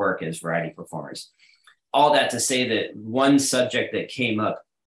 particularly their work as variety performers. All that to say that one subject that came up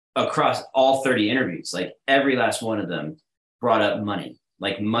across all 30 interviews, like every last one of them brought up money.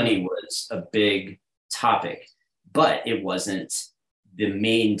 Like money was a big topic, but it wasn't the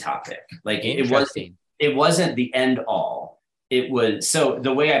main topic. Like it wasn't the end all. It was, so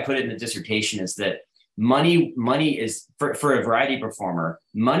the way I put it in the dissertation is that money is for a variety performer,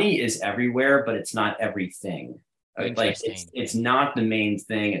 money is everywhere, but it's not everything. Like it's not the main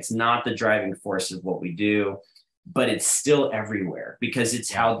thing. It's not the driving force of what we do, but it's still everywhere because it's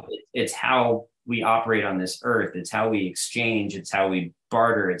how we operate on this earth. It's how we exchange. It's how we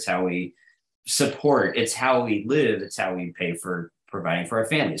barter. It's how we support. It's how we live. It's how we pay for providing for our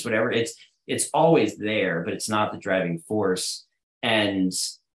families, whatever. It's always there, but it's not the driving force. And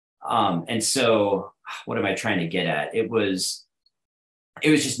so what am I trying to get at? It was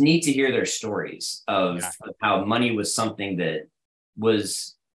just neat to hear their stories of how money was something that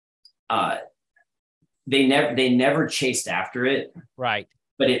was, they never chased after it. Right.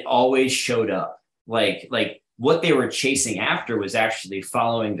 But it always showed up. Like what they were chasing after was actually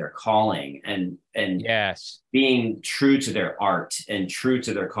following their calling and being true to their art and true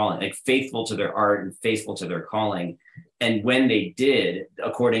to their calling, like faithful to their art and faithful to their calling. And when they did,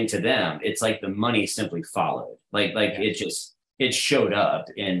 according to them, it's like the money simply followed. It showed up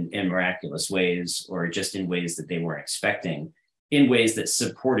in miraculous ways, or just in ways that they weren't expecting, in ways that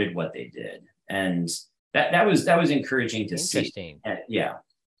supported what they did. And that was encouraging to see. Yeah.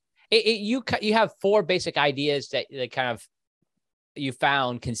 You have 4 basic ideas that kind of you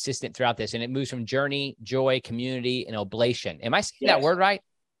found consistent throughout this, and it moves from journey, joy, community, and oblation. Am I saying that word right?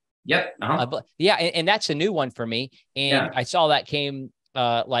 Yep. Uh-huh. And that's a new one for me. And I saw that came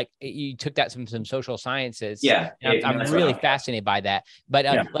like you took that from some social sciences. Yeah. I'm really fascinated by that. But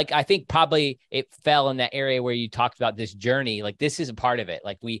like, I think probably it fell in that area where you talked about this journey. Like this is a part of it.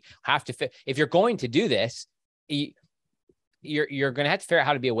 Like we have to if you're going to do this, you're going to have to figure out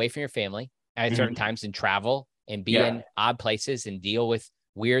how to be away from your family at certain times and travel and be in odd places and deal with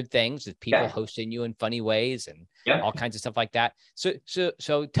weird things with people hosting you in funny ways and all kinds of stuff like that. So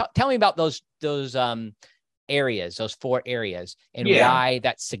tell me about those areas, those 4 areas, and why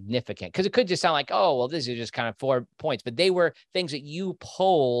that's significant. Because it could just sound like, oh, well, this is just kind of 4 points, but they were things that you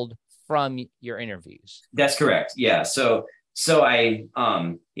pulled from your interviews. That's correct. Yeah. So I,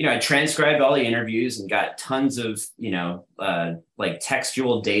 I transcribed all the interviews and got tons of, like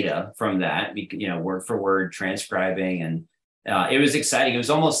textual data from that, word for word transcribing. And it was exciting. It was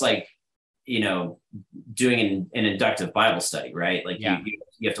almost like, doing an inductive Bible study, right? Like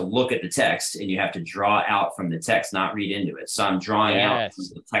you have to look at the text and you have to draw out from the text, not read into it. So I'm drawing out from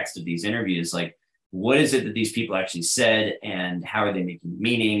the text of these interviews, like, what is it that these people actually said and how are they making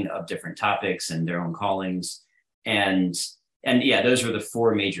meaning of different topics and their own callings? And those were the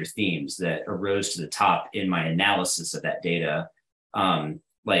 4 major themes that arose to the top in my analysis of that data. As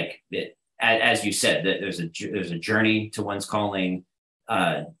you said, that there's a journey to one's calling.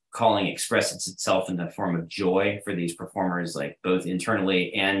 Calling expresses itself in the form of joy for these performers, like both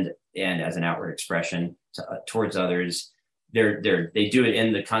internally and as an outward expression towards others. They do it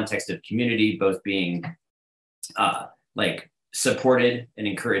in the context of community, both being supported and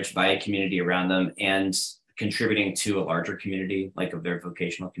encouraged by a community around them and contributing to a larger community, like of their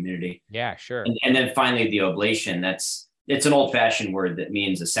vocational community. Yeah, sure. And then finally, the oblation. It's an old-fashioned word that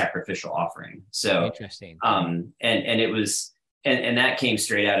means a sacrificial offering. So interesting. And it was. And that came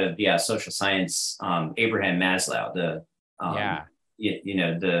straight out of social science. Abraham Maslow, the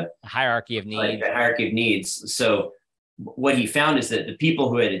hierarchy of needs. The hierarchy of needs. So what he found is that the people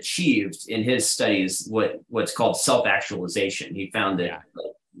who had achieved in his studies what's called self-actualization, he found that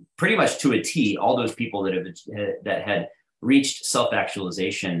pretty much to a T, all those people that had reached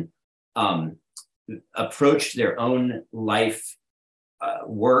self-actualization approached their own life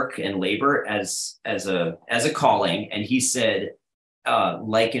work and labor as a calling, and he said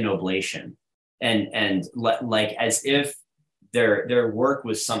like an oblation, and like as if their work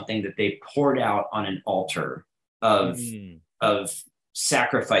was something that they poured out on an altar of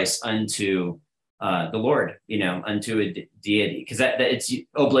sacrifice unto the Lord, unto a deity, because that it's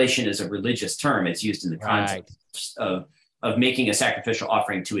oblation is a religious term. It's used in the context of making a sacrificial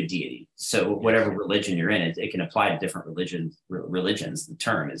offering to a deity. So whatever religion you're in, it can apply to different religions. The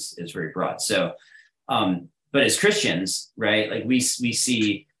term is very broad. So, but as Christians, right, like we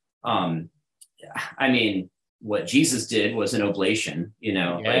see, what Jesus did was an oblation,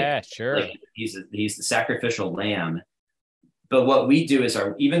 sure. Like he's the sacrificial lamb. But what we do is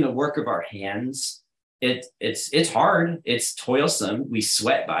even the work of our hands, it's hard, it's toilsome, we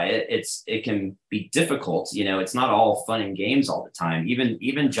sweat by it, it can be difficult, it's not all fun and games all the time.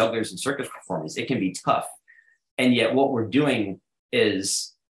 Even jugglers and circus performers, it can be tough. And yet what we're doing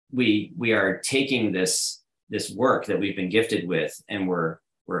is we are taking this work that we've been gifted with, and we're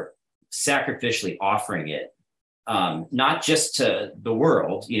sacrificially offering it, not just to the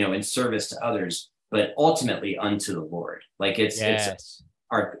world, in service to others, but ultimately unto the Lord. Like it's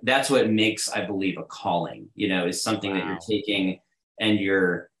that's what makes, I believe, a calling, is something that you're taking and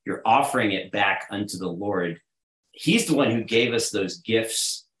you're offering it back unto the Lord. He's the one who gave us those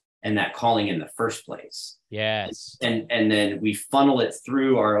gifts and that calling in the first place. Yes. And then we funnel it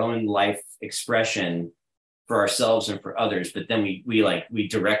through our own life expression for ourselves and for others. But then we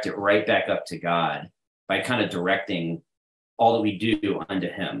direct it right back up to God by kind of directing all that we do unto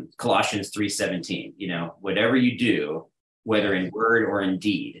him. Colossians 3:17, whatever you do, whether in word or in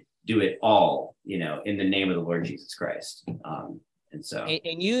deed, do it all, in the name of the Lord Jesus Christ. And so,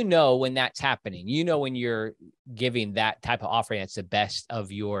 and when that's happening, when you're giving that type of offering, that's the best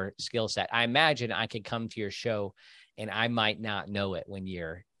of your skill set. I imagine I could come to your show and I might not know it when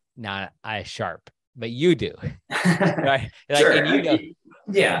you're not as sharp, but you do. Right? Sure. And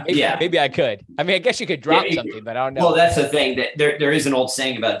maybe I could. I mean, I guess you could drop something, but I don't know. Well, that's the thing, that there is an old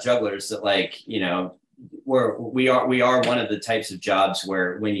saying about jugglers that, like, we are one of the types of jobs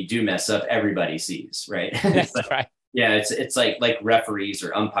where when you do mess up, everybody sees, right? That's right. Yeah, it's like referees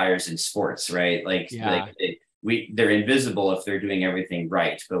or umpires in sports, right? They're invisible if they're doing everything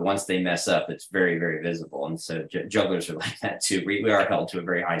right, but once they mess up, it's very, very visible. And so jugglers are like that too. We are held to a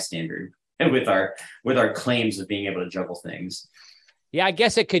very high standard, and with our claims of being able to juggle things. Yeah, I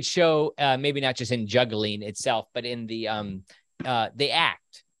guess it could show maybe not just in juggling itself, but in the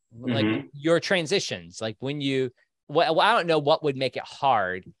act, like your transitions, like when I don't know what would make it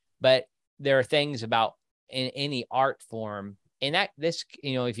hard, but there are things about in any art form, and that this,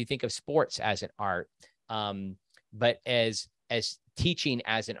 if you think of sports as an art, but as teaching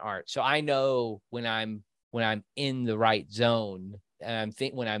as an art. So I know when I'm when I'm in the right zone, and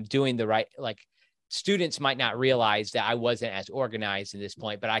when I'm doing the right, like students might not realize that I wasn't as organized at this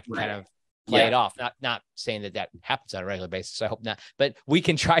point, but I can kind of play it off. Not saying that happens on a regular basis. I hope not, but we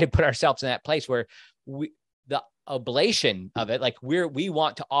can try to put ourselves in that place where the oblation of it, like we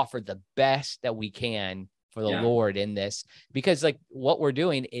want to offer the best that we can for the Lord in this, because like what we're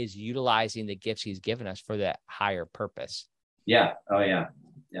doing is utilizing the gifts he's given us for that higher purpose. Yeah. Oh yeah.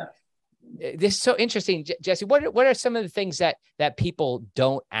 Yeah. This is so interesting, Jesse. What are some of the things that people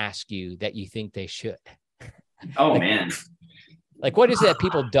don't ask you that you think they should? Oh man. Like what is it that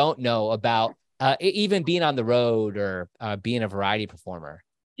people don't know about even being on the road or being a variety performer?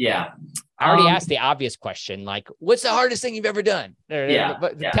 Yeah. I already asked the obvious question, like, what's the hardest thing you've ever done?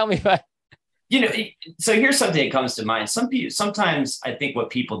 But tell me about. So here's something that comes to mind. Sometimes I think what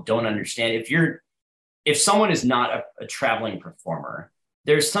people don't understand, if someone is not a traveling performer,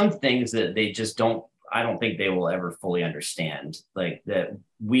 there's some things that they just I don't think they will ever fully understand. Like that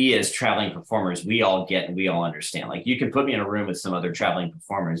we as traveling performers, we all get and we all understand. Like you can put me in a room with some other traveling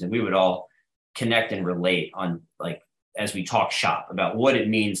performers and we would all connect and relate on like, as we talk shop about what it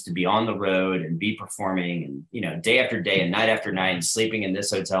means to be on the road and be performing and, day after day and night after night and sleeping in this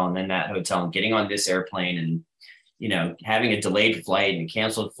hotel and then that hotel and getting on this airplane and, having a delayed flight and a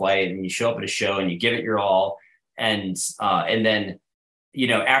canceled flight and you show up at a show and you give it your all. And then,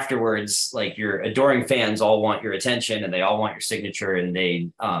 afterwards, like your adoring fans all want your attention and they all want your signature and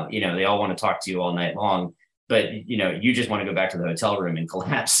they all want to talk to you all night long, but, you just want to go back to the hotel room and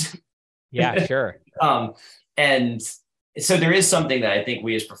collapse. Yeah, sure. And so there is something that I think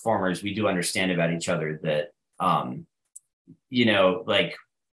we as performers, we do understand about each other that, like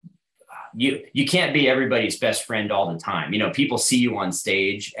you can't be everybody's best friend all the time. People see you on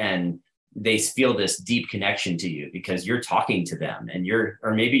stage and they feel this deep connection to you because you're talking to them and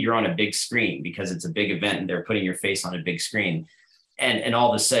or maybe you're on a big screen because it's a big event and they're putting your face on a big screen. And all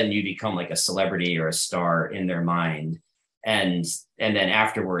of a sudden you become like a celebrity or a star in their mind. And then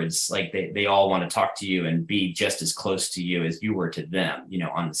afterwards, like they all want to talk to you and be just as close to you as you were to them,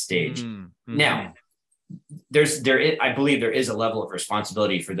 on the stage. Mm-hmm. Now, I believe there is a level of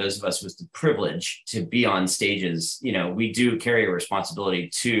responsibility for those of us with the privilege to be on stages. We do carry a responsibility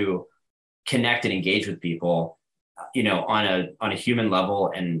to connect and engage with people, on a human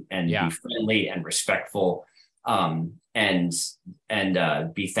level and be friendly and respectful, and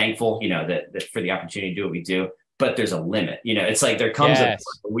be thankful, that for the opportunity to do what we do. But there's a limit, it's like there comes a point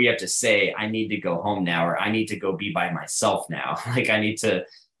where we have to say, I need to go home now, or I need to go be by myself now. Like I need to,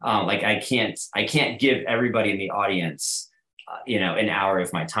 I can't give everybody in the audience, an hour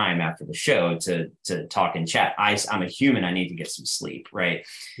of my time after the show to talk and chat. I'm a human. I need to get some sleep. Right.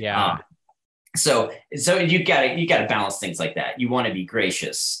 Yeah. So you gotta balance things like that. You want to be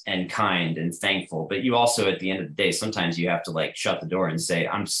gracious and kind and thankful, but you also, at the end of the day, sometimes you have to like shut the door and say,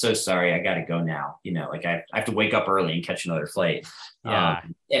 I'm so sorry, I got to go now. I have to wake up early and catch another flight. Yeah.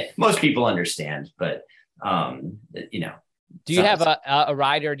 Most people understand, but do you have a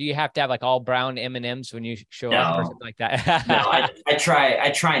rider? Do you have to have like all brown M&Ms when you show up or something like that? No,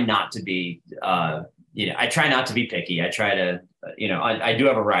 I try not to be, I try not to be picky. I try to, I do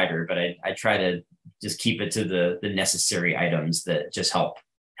have a rider, but I try to just keep it to the necessary items that just help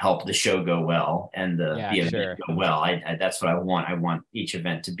the show go well and the event go well. That's what I want. I want each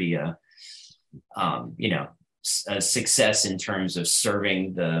event to be a success in terms of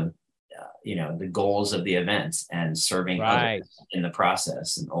serving the goals of the event and serving others in the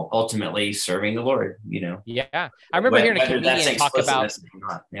process and ultimately serving the Lord, Yeah. I remember hearing a comedian talk about,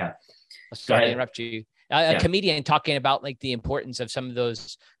 sorry to interrupt you. A comedian talking about like the importance of some of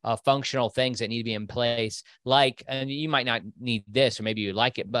those functional things that need to be in place. Like, and you might not need this, or maybe you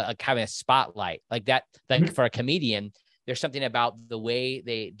like it, but like having a spotlight like that, like for a comedian, there's something about the way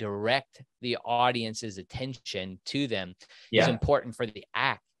they direct the audience's attention to them is important for the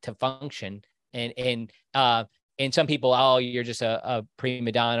act to function. And some people, oh, you're just a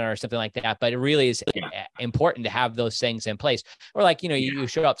prima donna or something like that. But it really is important to have those things in place. Or like, you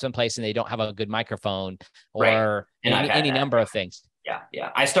show up someplace and they don't have a good microphone or any number of things.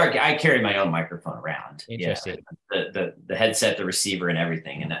 Yeah. I carry my own microphone around. Interesting. The headset, the receiver and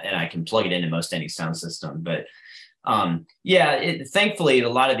everything. And I can plug it into most any sound system. But thankfully, a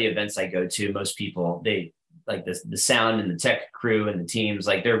lot of the events I go to, most people, they like the sound and the tech crew and the teams,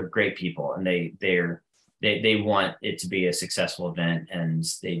 like they're great people and they want it to be a successful event and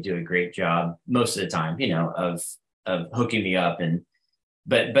they do a great job most of the time, of hooking me up.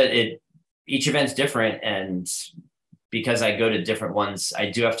 But each event's different. And because I go to different ones,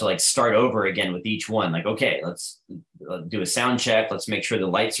 I do have to like start over again with each one. Like, okay, let's do a sound check. Let's make sure the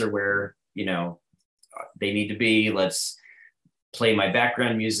lights are where, they need to be. Let's play my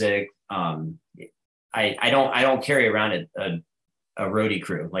background music. I don't carry around a roadie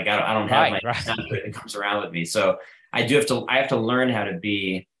crew. Like I don't have my sound crew that comes around with me. So I have to learn how to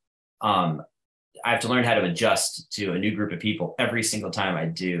be, I have to learn how to adjust to a new group of people every single time I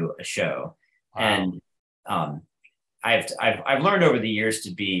do a show. Wow. And I've learned over the years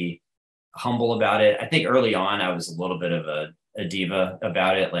to be humble about it. I think early on I was a little bit of a diva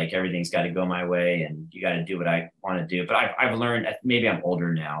about it. Like everything's got to go my way and you got to do what I want to do. But I've learned, maybe I'm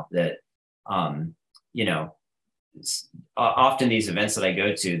older now, that, you know, often these events that I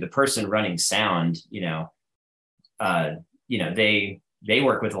go to, the person running sound, they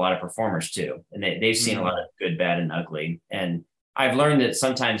work with a lot of performers too. And they've seen a lot of good, bad, and ugly. And I've learned that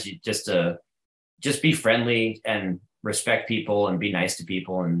sometimes you just be friendly and respect people and be nice to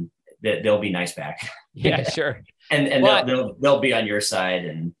people, and they'll be nice back. Yeah, sure. And they'll be on your side.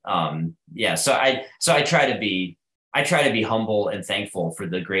 And so I try to be humble and thankful for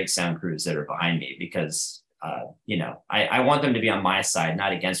the great sound crews that are behind me, because I want them to be on my side,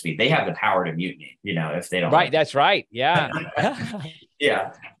 not against me. They have the power to mute me, if they don't. Right. That's right. Yeah.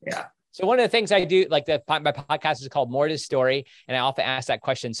 Yeah. So one of the things I do, like my podcast is called More to the Story, and I often ask that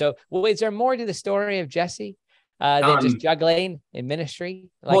question. So, is there more to the story of Jesse than just juggling in ministry?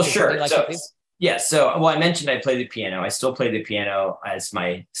 Like, sure. I mentioned I play the piano. I still play the piano as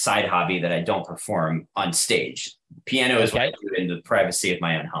my side hobby that I don't perform on stage. Piano is what I do in the privacy of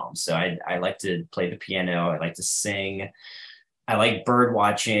my own home. So I like to play the piano. I like to sing. I like bird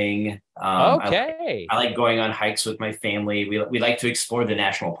watching. I like going on hikes with my family. We like to explore the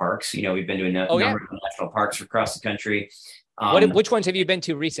national parks. We've been to a number of national parks across the country. Which ones have you been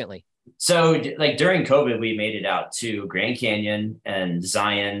to recently? So like during COVID, we made it out to Grand Canyon and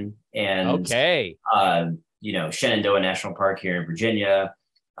Zion and Shenandoah National Park here in Virginia.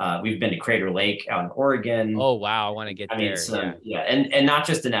 We've been to Crater Lake out in Oregon. Oh, wow. I want to get there. And not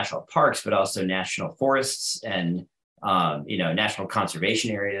just the national parks, but also national forests and, national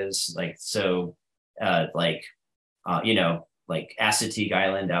conservation areas. Like Assateague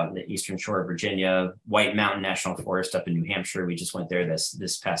Island out in the eastern shore of Virginia, White Mountain National Forest up in New Hampshire. We just went there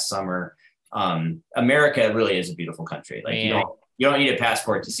this past summer. America really is a beautiful country. Like you don't need a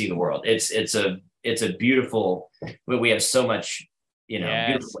passport to see the world. It's a beautiful, we have so much,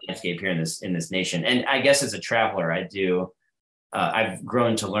 beautiful landscape here in this nation. And I guess as a traveler, I've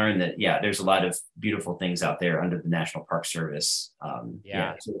grown to learn that, there's a lot of beautiful things out there under the National Park Service. To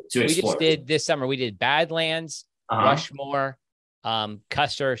explore. We just did this summer, we did Badlands, Rushmore,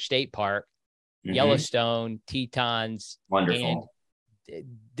 Custer State Park, Yellowstone, Tetons, wonderful,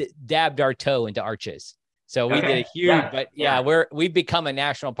 and dabbed our toe into Arches. So we did a huge, we've become a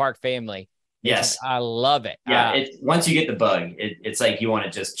national park family. Yes. I love it. Yeah. Once you get the bug, it's like you want to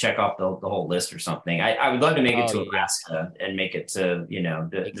just check off the whole list or something. I would love to make it to Alaska and make it to,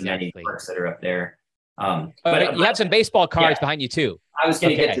 the many parks that are up there. But you have some baseball cards behind you too. I was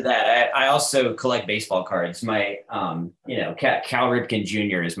going to get to that. I also collect baseball cards. My, Cal Ripken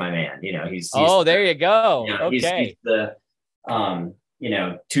Jr. is my man. He's there you go. He's the,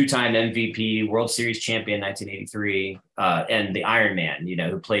 two-time MVP, World Series champion, 1983, and the Iron Man,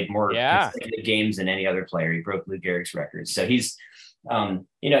 who played more consecutive games than any other player. He broke Lou Gehrig's record. So he's,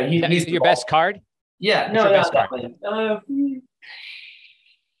 he's your best card. Yeah, no, not that one.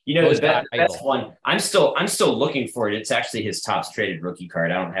 The best one. I'm still looking for it. It's actually his Topps traded rookie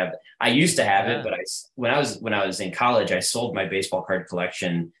card. I don't have it. I used to have it, but when I was in college, I sold my baseball card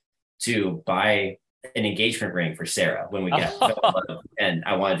collection to buy an engagement ring for Sarah when we got and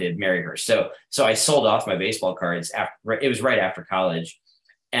I wanted to marry her. So I sold off my baseball cards after. It was right after college,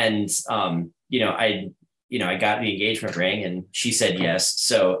 and I got the engagement ring, and she said yes.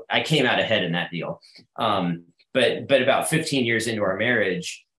 So I came out ahead in that deal. But about 15 years into our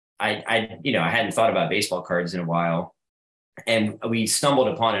marriage, I hadn't thought about baseball cards in a while, and we stumbled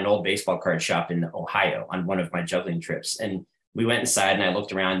upon an old baseball card shop in Ohio on one of my juggling trips, and we went inside and I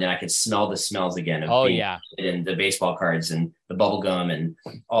looked around and I could smell the smells again of in the baseball cards and the bubble gum and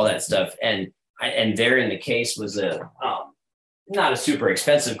all that stuff. And there in the case was not a super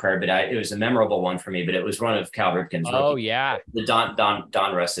expensive card, but it was a memorable one for me. But it was one of Cal Ripken's. The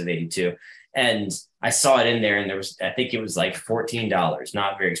Don Russ of '82. And I saw it in there, and I think it was like $14,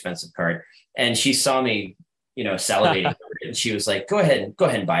 not a very expensive card. And she saw me, salivating over it, and she was like, go ahead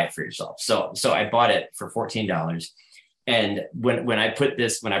and buy it for yourself. So I bought it for $14. And when I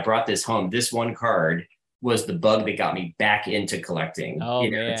brought this home, this one card was the bug that got me back into collecting,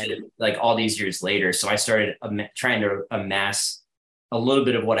 like all these years later. So I started trying to amass a little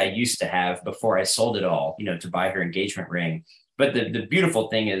bit of what I used to have before I sold it all, to buy her engagement ring. But the beautiful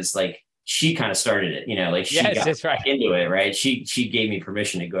thing is, like, she kind of started it, like she Yes, got that's right. into it, right? She gave me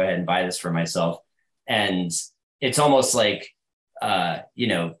permission to go ahead and buy this for myself. And it's almost like,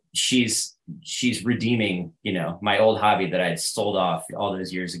 she's redeeming, my old hobby that I'd sold off all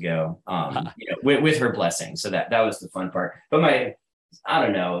those years ago, with her blessing. So that was the fun part. But I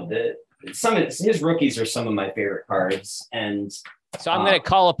don't know, his rookies are some of my favorite cards. And so I'm going to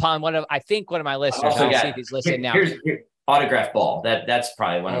call upon one of my listeners. I'll see if he's listening now. Here's Autograph Ball. That's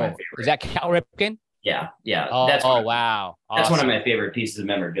probably one of my favorites. Is that Cal Ripken? Yeah. Oh, wow. That's awesome. one of my favorite pieces of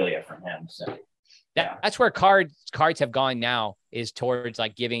memorabilia from him. So that's where cards have gone now, is towards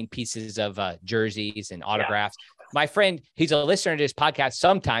like giving pieces of jerseys and autographs. Yeah. My friend, he's a listener to this podcast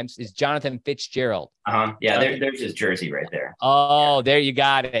sometimes, is Jonathan Fitzgerald. Yeah, there's his jersey right there. Oh, there you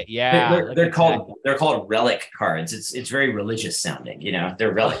got it. Yeah. They're called relic cards. It's very religious sounding,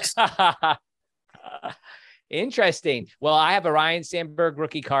 they're relics. Interesting. Well, I have a Ryan Sandberg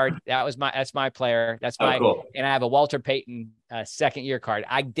rookie card. That's my player. Cool. And I have a Walter Payton second year card.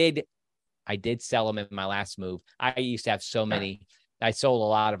 I did sell them in my last move. I used to have so many. I sold a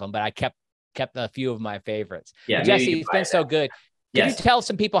lot of them, but I kept a few of my favorites. Yeah, Jesse, it's been so good. Can Yes. you tell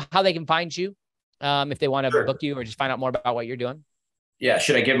some people how they can find you if they want to book you or just find out more about what you're doing? Yeah.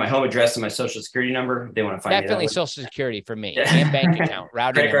 Should I give my home address and my social security number? If they want to find Definitely me social security for me and bank account.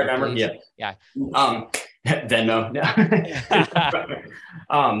 Routing credit card number. Yeah. Venmo.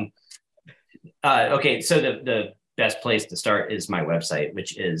 Okay. So the best place to start is my website,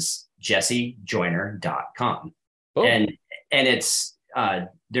 which is jessejoyner.com. Boom. And it's,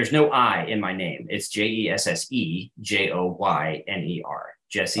 there's no I in my name. It's JESSEJOYNER,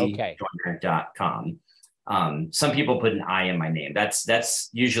 jessejoyner.com. Some people put an I in my name. That's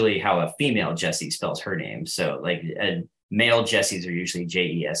usually how a female Jessie spells her name. So like male Jessies are usually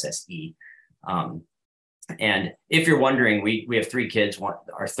JESSE. And if you're wondering, we have 3 kids.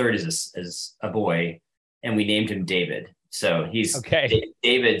 Our third is a boy, and we named him David. So he's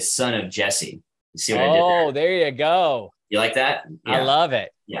David, son of Jesse. You see what I did there? Oh, there you go. You like that? Yeah. I love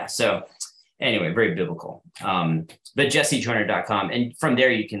it. Yeah. So anyway, very biblical. But jessejoyner.com. And from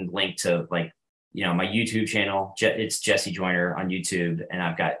there, you can link to my YouTube channel. It's Jesse Joyner on YouTube. And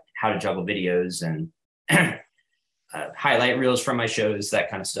I've got how to juggle videos and highlight reels from my shows, that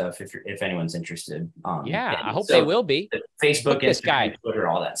kind of stuff. If anyone's interested. I hope they will be. Facebook, Instagram, Twitter,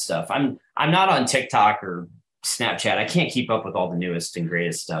 all that stuff. I'm not on TikTok or Snapchat. I can't keep up with all the newest and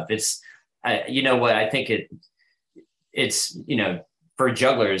greatest stuff. It's, you know what? I think it's, for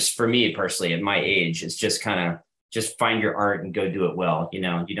jugglers, for me personally, at my age, it's just kind of just find your art and go do it well. You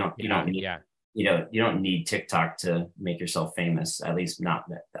don't need TikTok to make yourself famous. At least not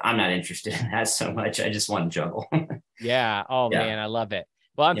that. I'm not interested in that so much. I just want to juggle. Yeah. Oh man, I love it.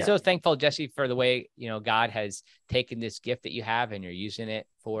 Well, I'm so thankful, Jesse, for the way, God has taken this gift that you have and you're using it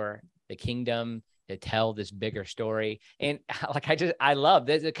for the kingdom to tell this bigger story. And like, I love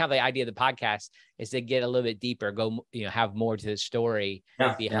this. Kind of the idea of the podcast is to get a little bit deeper, go, have more to the story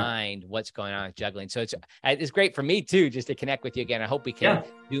behind what's going on with juggling. So it's great for me too, just to connect with you again. I hope we can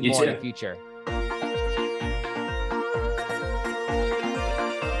do more in the future.